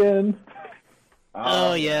 Reagan.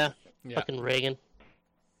 Oh, yeah. Fucking Reagan.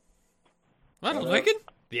 Ronald Reagan?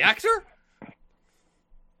 The actor?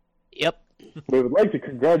 Yep. We would like to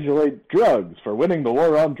congratulate drugs for winning the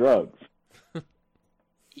war on drugs.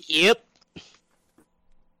 Yep.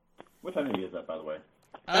 What time is that, by the way?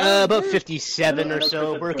 About 57 or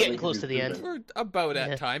so. We're getting close to the end. We're about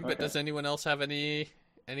at time, but does anyone else have any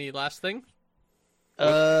last thing?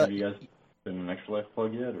 Have you guys been an Extra Life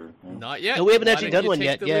plug yet? Or no? Not yet. No, we haven't actually done one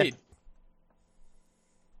yet. Yeah.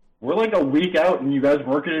 We're like a week out, and you guys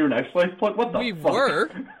weren't going to do an Extra Life plug? What the fuck? We were.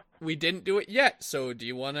 We didn't do it yet, so do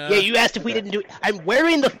you want to... Yeah, you asked if we didn't do it. I'm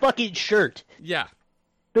wearing the fucking shirt. Yeah.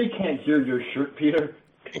 They can't hear your shirt, Peter.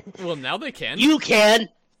 Well, now they can. You can.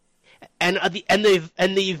 And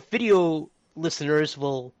the video listeners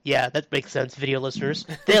will... Yeah, that makes sense, video listeners.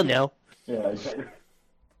 They'll know. Yeah, exactly.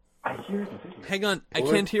 I hear the video. Hang on, I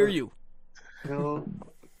can't hear you. No.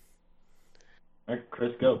 Alright,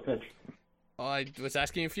 Chris, go, pitch. Oh, I was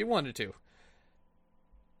asking if you wanted to.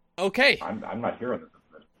 Okay. I'm not hearing this.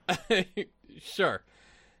 Sure.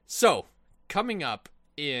 So, coming up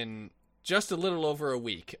in just a little over a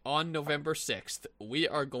week, on November 6th, we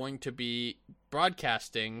are going to be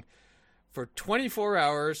broadcasting for 24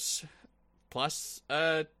 hours plus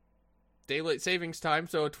daylight savings time,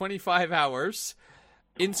 so 25 hours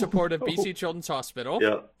in support of BC Children's Hospital.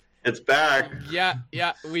 Yeah, it's back. Yeah,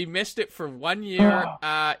 we missed it for 1 year.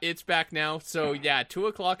 It's back now, so yeah, 2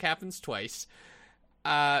 o'clock happens twice.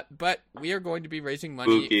 But we are going to be raising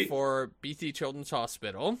money for BC Children's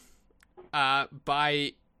Hospital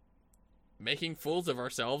by making fools of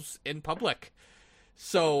ourselves in public.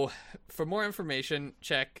 So, for more information,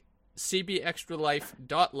 check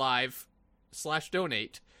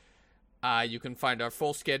cbextralife.live/donate. You can find our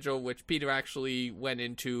full schedule, which Peter actually went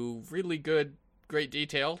into really great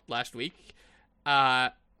detail last week.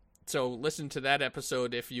 So listen to that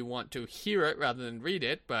episode if you want to hear it rather than read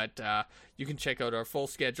it, but you can check out our full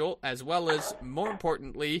schedule, as well as, more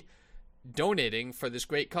importantly, donating for this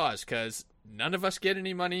great cause, because none of us get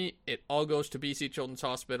any money. It all goes to BC Children's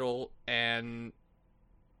Hospital, and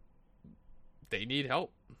they need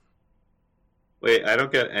help. Wait, I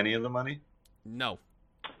don't get any of the money? No.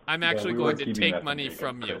 I'm actually going to take money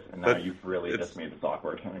from you. And now you've really just made this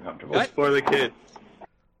awkward and uncomfortable. It's for the kids.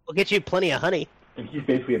 We'll get you plenty of honey. And he's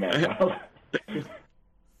basically a man-child.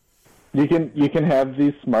 You can have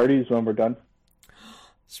these Smarties when we're done.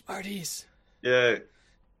 Smarties. Yeah.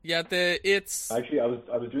 Yeah, it's... Actually, I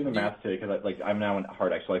was doing the math today because I'm now in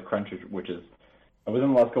Hard X Life Crunch, which is... I was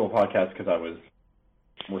in the last couple of podcasts because I was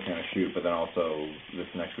working on a shoot, but then also this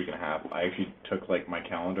next week and a half, I actually took like my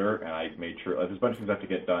calendar and I made sure there's a bunch of things I have to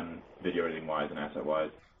get done, video editing wise and asset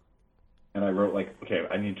wise, and I wrote like, okay,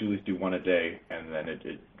 I need to at least do one a day, and then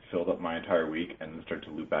it filled up my entire week and then started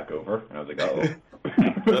to loop back over, and I was like,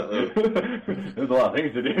 there's a lot of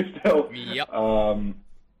things to do still. Yep.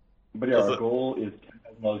 But yeah, our goal is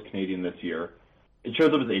 $10,000 Canadian this year. It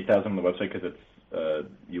shows up as 8,000 on the website because it's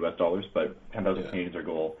US dollars, but 10,000 Canadian is our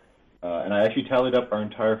goal. And I actually tallied up our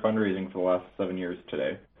entire fundraising for the last 7 years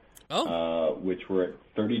today. Oh. Which were at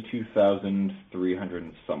 32,300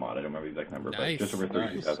 and some odd. I don't remember the exact number, Nice. but just over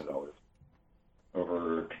 $32,000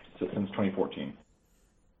 since 2014.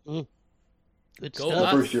 Good Go stuff.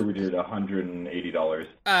 Nuts. The first year we did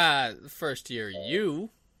 $180. First year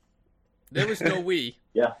there was no we.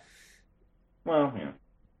 Yeah. Well, yeah.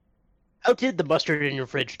 How did the mustard in your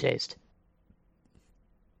fridge taste?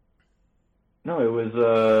 No, it was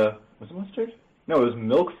it mustard? No, it was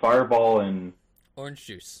milk, Fireball, and Orange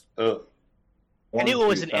juice. I knew it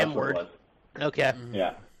was juice, an that's M what it word. was. Okay.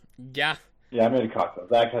 Yeah. Yeah. Yeah, I made a cocktail.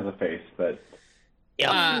 Zach has a face, but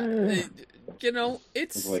Yeah.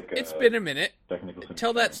 It's like, it's been a minute. technical.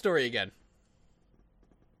 Tell that story again.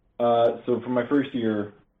 So for my first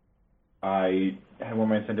year, I had one of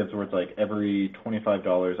my incentives where it's like every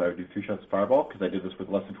 $25 I would do 3 shots of Fireball because I did this with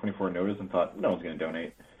less than 24 notice and thought no one's going to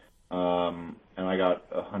donate. And I got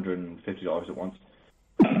 $150 at once.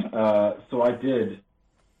 So I did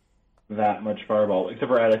that much Fireball, except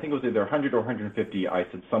for I think it was either 100 or 150. I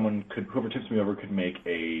said whoever tips me over could make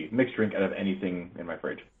a mixed drink out of anything in my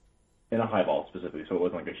fridge, in a highball specifically. So it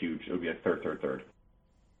wasn't like it would be a third.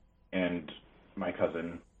 And my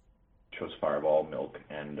cousin chose Fireball, milk,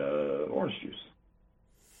 and orange juice.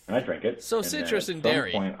 And I drank it. So and citrus then and at some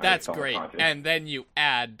dairy, point, I that's felt great. conscious. And then you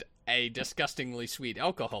add a disgustingly sweet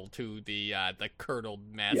alcohol to the curdled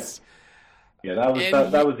mess. Yeah, that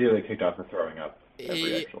was the year they kicked off for throwing up.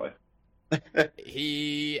 Actually.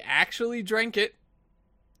 He actually drank it,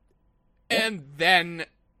 and then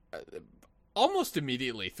almost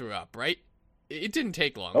immediately threw up. Right? It didn't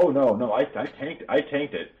take long. Oh no! I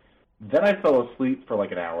tanked it. Then I fell asleep for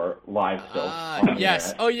like an hour live still.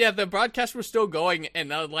 Yes. Oh yeah, the broadcast was still going,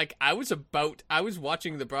 and I was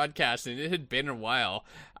watching the broadcast, and it had been a while.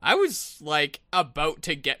 I was like about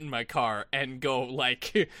to get in my car and go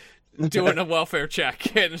like doing a welfare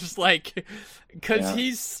check, and it's like because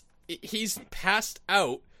he's passed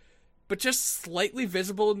out, but just slightly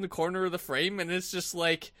visible in the corner of the frame, and it's just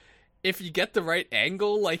like, if you get the right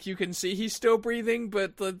angle, like, you can see he's still breathing,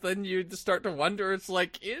 but then you start to wonder, it's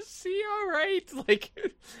like, is he alright? Like,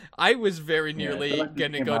 I was very nearly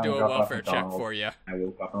gonna go do a welfare check for you. I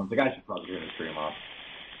woke up and I was like, I should probably turn the stream off.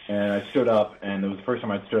 And I stood up, and it was the first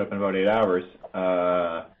time I'd stood up in about 8 hours,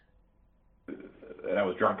 and I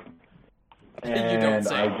was drunk. And You don't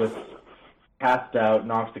say. I just passed out,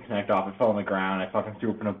 knocked the connect off, it fell on the ground, I fucking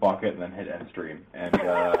threw up in a bucket, and then hit end stream. And, and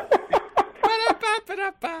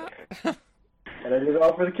I did it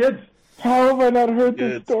all for the kids. How have I not heard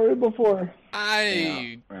this story before?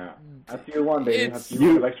 Yeah. That's year one, baby. That's year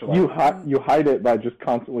one of extra life. You hide it by just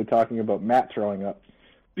constantly talking about Matt throwing up.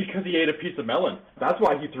 Because he ate a piece of melon. That's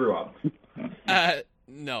why he threw up.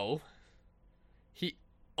 No. He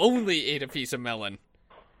only ate a piece of melon.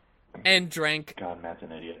 And drank God, Matt's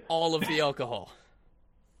an idiot. all of the alcohol.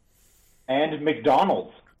 And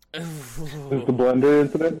McDonald's. Is the blender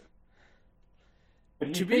incident? But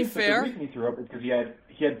he To be thinks that fair- the reason he threw up is because he had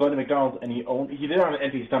blood at McDonald's, and he did it on an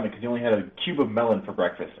empty stomach because he only had a cube of melon for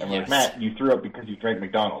breakfast. And we're like, Yes. Matt, you threw up because you drank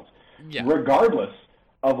McDonald's. Yeah. Regardless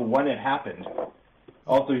of when it happened.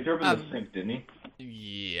 Also, he threw up in the sink, didn't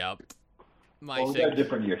he? Yep. My Well, we got a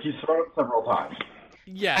different year. He's thrown up several times.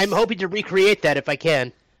 Yes. I'm hoping to recreate that if I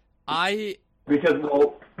can. Because,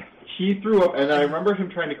 well, he threw up, and I remember him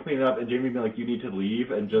trying to clean it up, and Jamie being like, you need to leave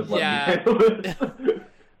and just let me handle this.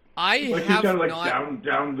 I like, have he's kind of like, not...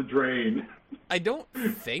 down the drain. I don't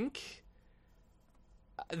think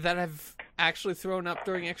that I've actually thrown up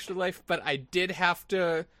during Extra Life, but I did have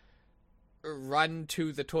to run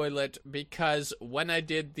to the toilet because when I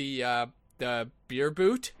did the beer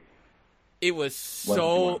boot, it was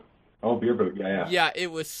so Oh, beer boot. Yeah. Yeah,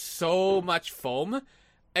 it was so much foam.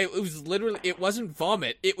 It was literally, it wasn't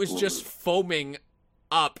vomit. It was just foaming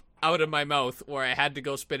up out of my mouth where I had to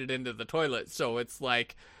go spit it into the toilet. So it's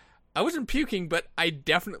like, I wasn't puking, but I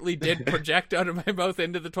definitely did project out of my mouth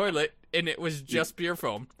into the toilet, and it was just beer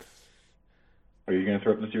foam. Are you going to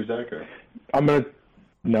throw up this year, Zach? Or? I'm going to...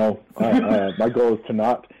 No. My goal is to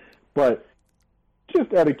not. But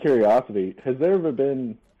just out of curiosity, has there ever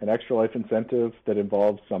been an Extra Life incentive that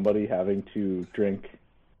involves somebody having to drink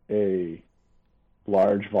a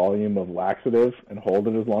large volume of laxative and hold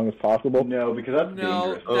it as long as possible? No, because that's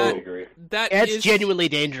dangerous. I agree. That's genuinely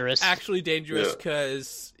dangerous. Actually dangerous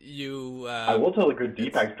because you... I will tell a good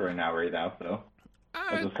Deepak story right now, though.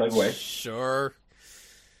 As a segue. Sure.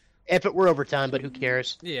 If it were overtime, but who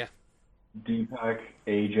cares? Yeah. Deepak,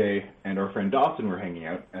 AJ, and our friend Dawson were hanging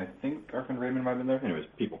out. I think our friend Raymond might have been there. Anyways,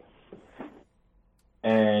 people.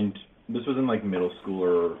 And this was in like middle school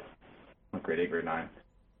or like grade 8, grade 9.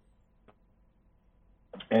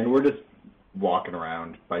 And we're just walking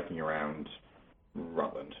around, biking around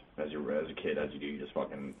Rutland as a kid, as you do. You just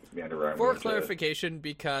fucking meander around. For clarification,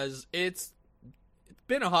 because it's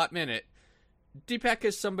been a hot minute, Deepak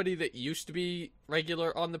is somebody that used to be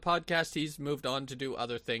regular on the podcast. He's moved on to do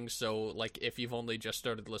other things, so like if you've only just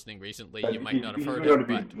started listening recently, you might not have heard him. He's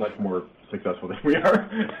going to be much more successful than we are.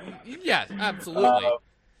 Yeah, absolutely.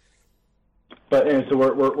 But so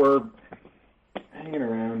we're hanging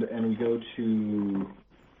around, and we go to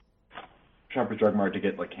Shoppers Drug Mart to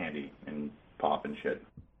get like candy and pop and shit.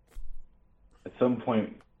 At some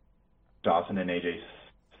point, Dawson and AJ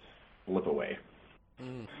slip away.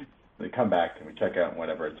 They come back and we check out and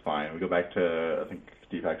whatever, it's fine. We go back to, I think,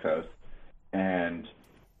 Deepak's house, and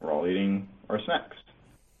we're all eating our snacks.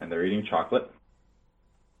 And they're eating chocolate.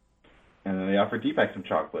 And then they offer Deepak some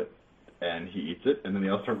chocolate. And he eats it, and then they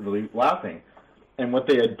all start really laughing. And what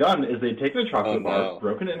they had done is they'd taken a chocolate bar,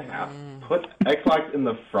 broken it in half, put X-Lax in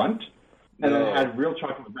the front, and then had real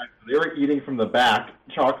chocolate in the back. So they were eating from the back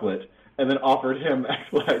chocolate, and then offered him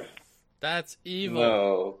X-Lax. That's evil.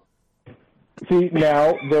 No. See,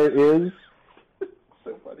 now there is...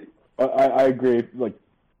 So funny. I agree. Like,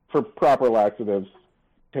 for proper laxatives,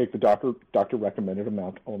 take the doctor recommended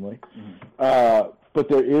amount only. But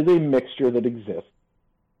there is a mixture that exists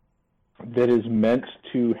that is meant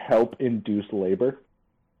to help induce labor.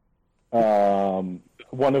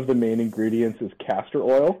 One of the main ingredients is castor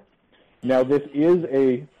oil. Now, this is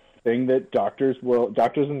a thing that doctors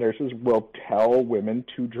and nurses will tell women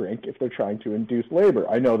to drink if they're trying to induce labor.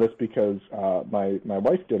 I know this because my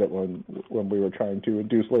wife did it when we were trying to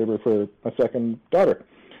induce labor for a second daughter.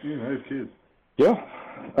 Yeah, nice kids. Yeah.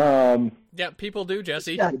 Yeah, people do,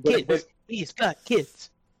 Jesse. He's got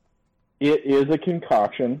kids. It is a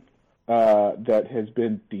concoction that has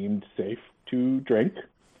been deemed safe to drink.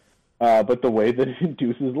 But the way that it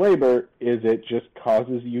induces labor is it just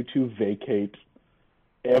causes you to vacate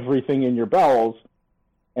everything in your bowels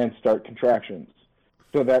and start contractions.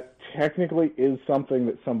 So that technically is something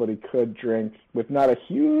that somebody could drink with not a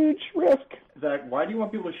huge risk. Zach, why do you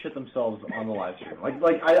want people to shit themselves on the live stream?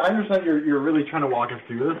 Like I understand you're really trying to walk us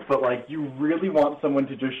through this, but like you really want someone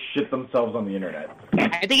to just shit themselves on the internet.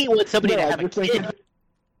 I think he wants somebody to have a kid.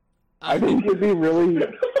 I think it'd be really...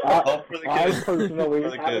 All for the I kids. personally... For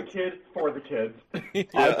the Have a kids. kid for the kids.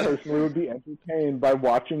 I personally would be entertained by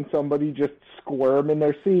watching somebody just squirm in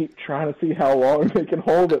their seat, trying to see how long they can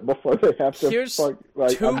hold it before they have to.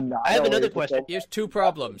 I have another question. Here's two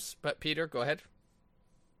problems, but Peter, go ahead.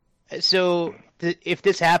 So, if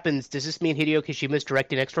this happens, does this mean Hideo Kashima's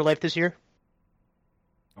directing Extra Life this year?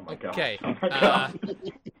 Oh my god. Okay. Oh my god.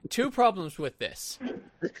 Two problems with this.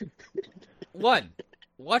 One,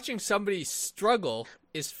 watching somebody struggle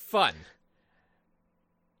is fun.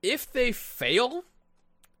 If they fail,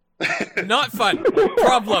 not fun.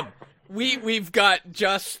 Problem. We've got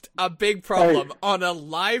just a big problem on a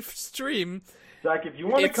live stream. Zach, if you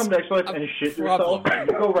want to come to Extra Life and shit yourself, you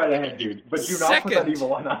go right ahead, dude. But do not put that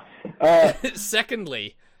evil on us.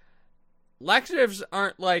 Secondly, laxatives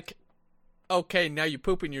aren't like, okay, now you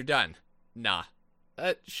poop and you're done. Nah.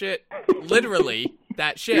 That shit, literally,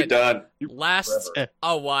 that shit done. lasts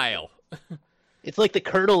a while. It's like the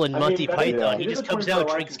Colonel in Monty Python. He It is just a comes 24 out,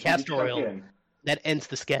 hour drinks license, you castor check oil. in. That ends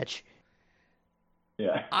the sketch.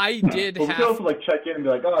 Yeah. I did But we can also like check in and be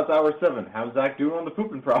like, oh, it's hour 7. How's Zach doing on the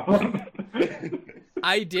pooping problem?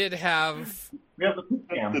 I did have We have the poop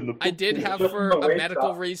cam. I did have Just for the a way medical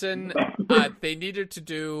stuff. reason, they needed to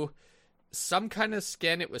do some kind of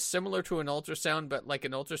scan. It was similar to an ultrasound, but like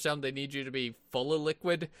an ultrasound, they need you to be full of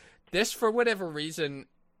liquid. This, for whatever reason,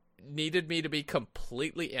 needed me to be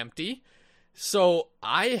completely empty. So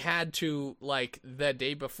I had to, like, the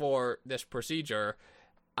day before this procedure,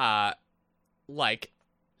 like,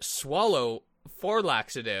 swallow 4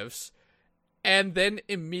 laxatives, and then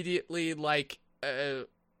immediately, like,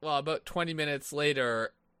 about 20 minutes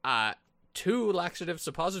later, 2 laxative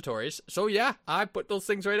suppositories. So yeah, I put those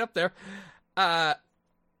things right up there.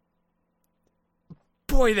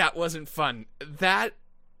 Boy, that wasn't fun. That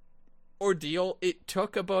ordeal, it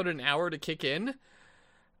took about an hour to kick in,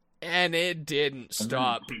 and it didn't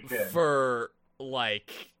stop for,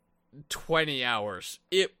 like, 20 hours.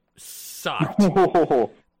 It sucked.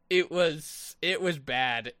 It was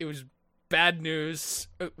bad. It was bad news.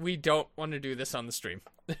 We don't want to do this on the stream.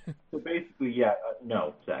 So basically, yeah,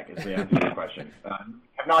 no, Zach, is the answer to your question.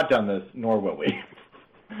 I've not done this, nor will we.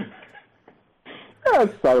 I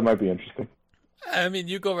just thought it might be interesting. I mean,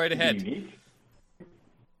 you go right ahead. Unique.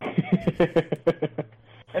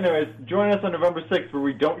 Anyways, join us on November 6th where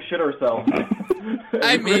we don't shit ourselves.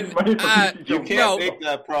 I mean, you can't make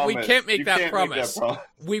that promise. We can't make that promise. Make that promise.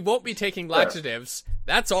 We won't be taking laxatives.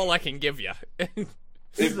 That's all I can give you.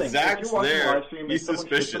 If Zach's there, he's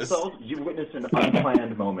suspicious. You witnessed an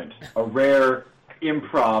unplanned moment, a rare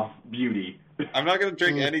improv beauty. I'm not going to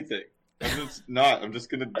drink anything. I'm just not. I'm just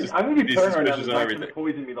going to be suspicious of everything.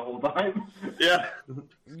 Poison me the whole time. Yeah.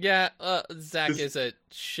 Yeah, Zach is a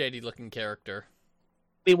shady-looking character.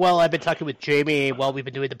 Meanwhile, I've been talking with Jamie while we've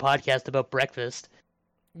been doing the podcast about breakfast.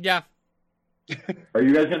 Yeah. Are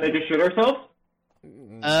you guys going to make us shit ourselves?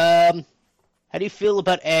 How do you feel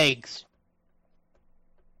about eggs?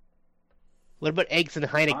 What about eggs and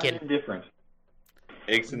Heineken? I'm indifferent.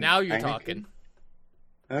 Eggs and now you're Heineken? talking.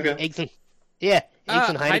 Okay. Eggs and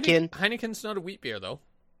Heineken. Heineken's not a wheat beer, though.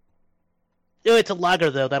 No, it's a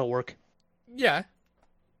lager, though. That'll work. Yeah.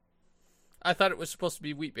 I thought it was supposed to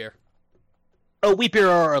be wheat beer. Oh, wheat beer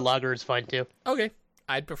or a lager is fine, too. Okay.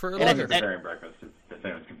 I'd prefer a And lager. Bavarian breakfast, if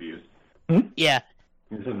anyone's confused. Yeah.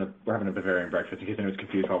 We're having a Bavarian breakfast in case anyone's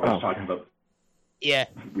confused while we're talking about Yeah.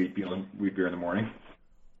 wheat beer in the morning.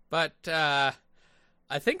 But I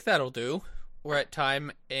think that'll do. We're at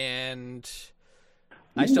time, and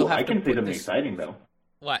I still have I to can say put something this... exciting, though.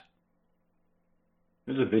 What?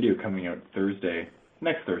 There's a video coming out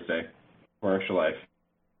next Thursday, for Extra Life.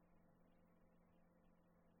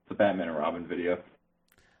 It's a Batman and Robin video.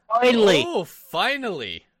 Finally! Oh,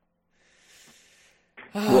 finally!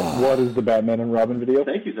 What is the Batman and Robin video?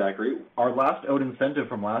 Thank you, Zachary. Our last out incentive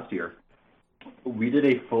from last year, we did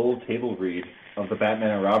a full table read of the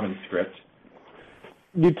Batman and Robin script.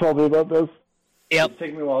 You told me about this? Yep. It's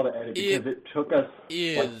taken me a while to edit because it took us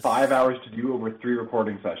like 5 hours to do over 3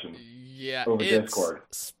 recording sessions. Yeah, over it's Discord.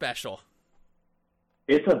 Special.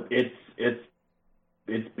 It's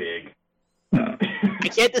big. I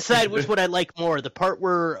can't decide which one I like more. The part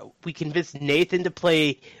where we convinced Nathan to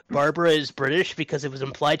play Barbara as British because it was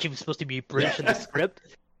implied she was supposed to be British in the script,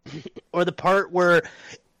 or the part where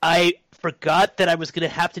I forgot that I was going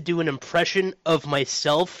to have to do an impression of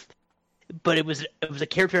myself, but it was a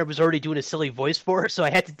character I was already doing a silly voice for, so I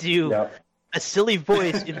had to do a silly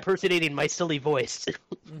voice impersonating my silly voice.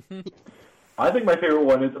 I think my favorite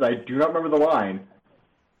one is, and I do not remember the line,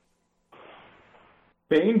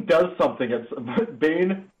 Bane does something.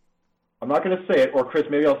 Bane, I'm not going to say it, or Chris,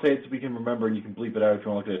 maybe I'll say it so we can remember and you can bleep it out if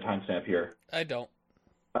you want to look at a timestamp here. I don't.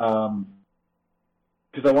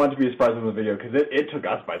 Because I wanted to be a surprise in the video, because it took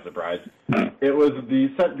us by surprise. It was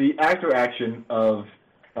the actor action of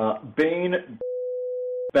Bane,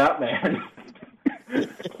 Batman.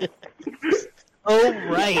 Oh,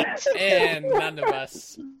 right. And none of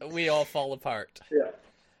us. We all fall apart. Yeah.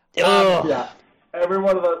 Oh.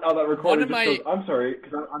 Everyone on that recording One of just goes, I'm sorry,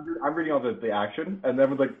 because I'm reading all the action, and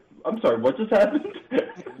everyone's like, I'm sorry, what just happened?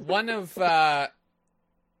 One of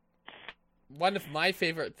my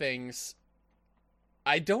favorite things,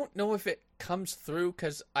 I don't know if it comes through,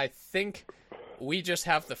 because I think we just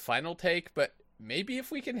have the final take, but maybe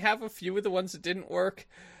if we can have a few of the ones that didn't work.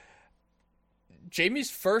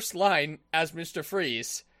 Jamie's first line as Mr.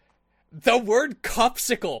 Freeze, the word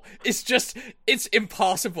copsicle is just, it's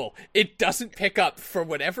impossible. It doesn't pick up for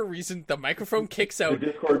whatever reason. The microphone kicks out the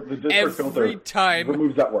Discord every filter time.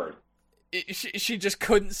 Removes that word. She just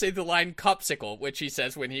couldn't say the line copsicle, which he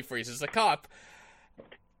says when he freezes a cop.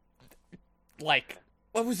 Like,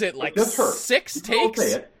 what was it, like 6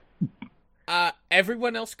 takes?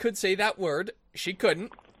 Everyone else could say that word. She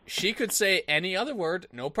couldn't. She could say any other word,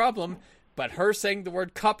 no problem. But her saying the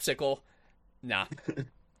word copsicle, nah.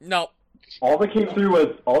 No. All that came through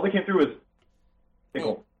was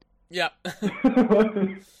pickle. Yeah.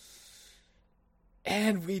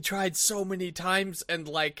 And we tried so many times, and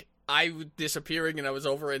like I was disappearing, and I was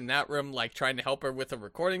over in that room, like, trying to help her with a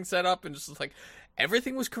recording setup, and just, like,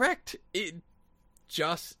 everything was correct. It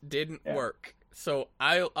just didn't work. So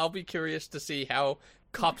I'll be curious to see how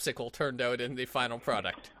Copsicle turned out in the final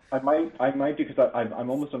product. I might do, because I'm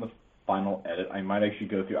almost on the final edit. I might actually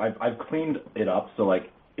go through. I've cleaned it up, so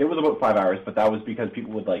like it was about 5 hours, but that was because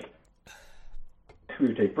people would like we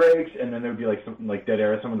would take breaks, and then there would be like something like dead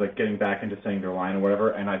air, someone's like getting back into saying their line or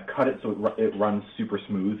whatever, and I've cut it so it runs super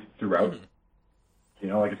smooth throughout. You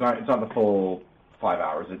know, like it's not the full 5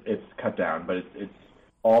 hours. It's cut down, but it's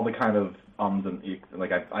all the kind of ums and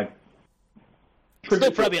like I've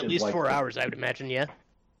still probably at least 4 hours, I would imagine. Yeah.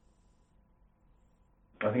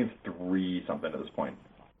 I think it's 3 something at this point.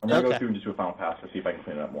 I'm going to go through and just do a final pass to see if I can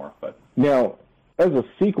clean it up more. But now, as a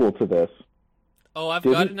sequel to this, I've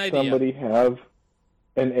got an idea. Didn't somebody have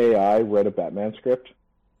an AI write a Batman script?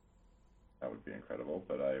 That would be incredible,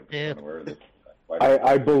 but I wasn't aware of this.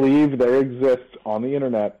 I believe there exists on the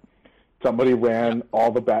internet. Somebody ran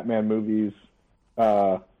all the Batman movies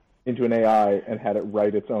into an AI and had it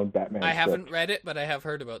write its own Batman script. I haven't read it, but I have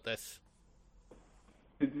heard about this.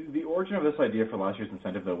 The origin of this idea for last year's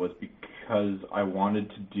incentive, though, was because I wanted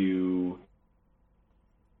to do...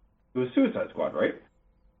 It was Suicide Squad, right?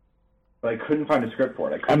 But I couldn't find a script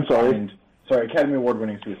for it. I'm sorry. Sorry, Academy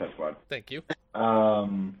Award-winning Suicide Squad. Thank you.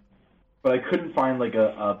 But I couldn't find, like,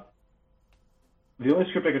 the only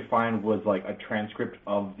script I could find was, like, a transcript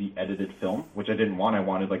of the edited film, which I didn't want. I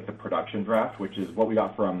wanted, like, the production draft, which is what we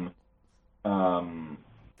got from Batman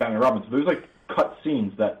and Robin. So there's, like, cut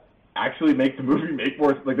scenes that actually make the movie make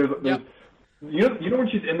more... Like, there's you know when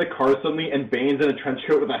she's in the car suddenly and Bane's in a trench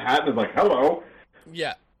coat with a hat and is like, hello?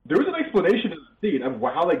 Yeah. There was an explanation in the scene of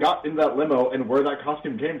how they got in that limo and where that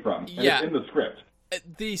costume came from. And it's in the script.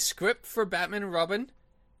 The script for Batman and Robin,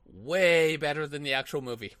 way better than the actual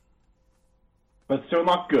movie. But still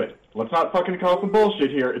not good. Let's not fucking call some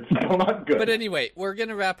bullshit here. It's still not good. But anyway, we're going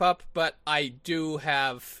to wrap up, but I do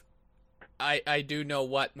have... I do know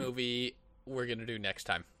what movie we're going to do next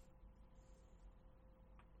time.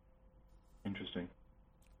 Interesting.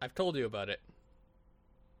 I've told you about it.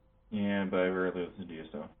 Yeah, but I rarely listen to you,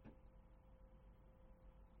 so...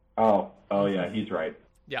 Oh yeah, he's right.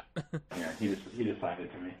 Yeah. Yeah, he just signed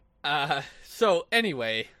it to me. So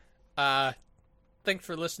anyway, thanks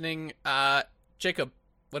for listening. Jacob,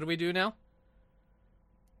 what do we do now?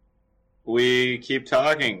 We keep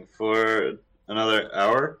talking for another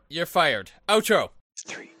hour. You're fired. Outro.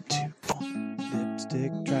 3, 2, 1.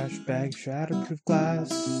 Lipstick, trash bag, shatterproof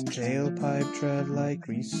glass, tailpipe tread like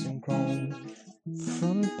grease and chrome.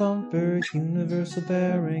 Front bumper, universal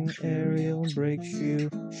bearing, aerial brake shoe,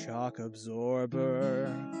 shock absorber.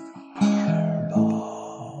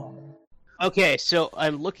 Bomb. Okay, so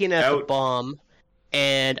I'm looking at the bomb,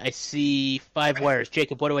 and I see 5 wires.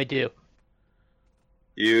 Jacob, what do I do?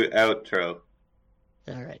 You outro.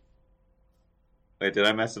 All right. Wait, did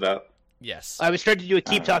I mess it up? Yes. I was trying to do a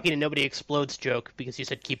keep talking and nobody explodes joke because you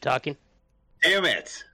said keep talking. Damn it!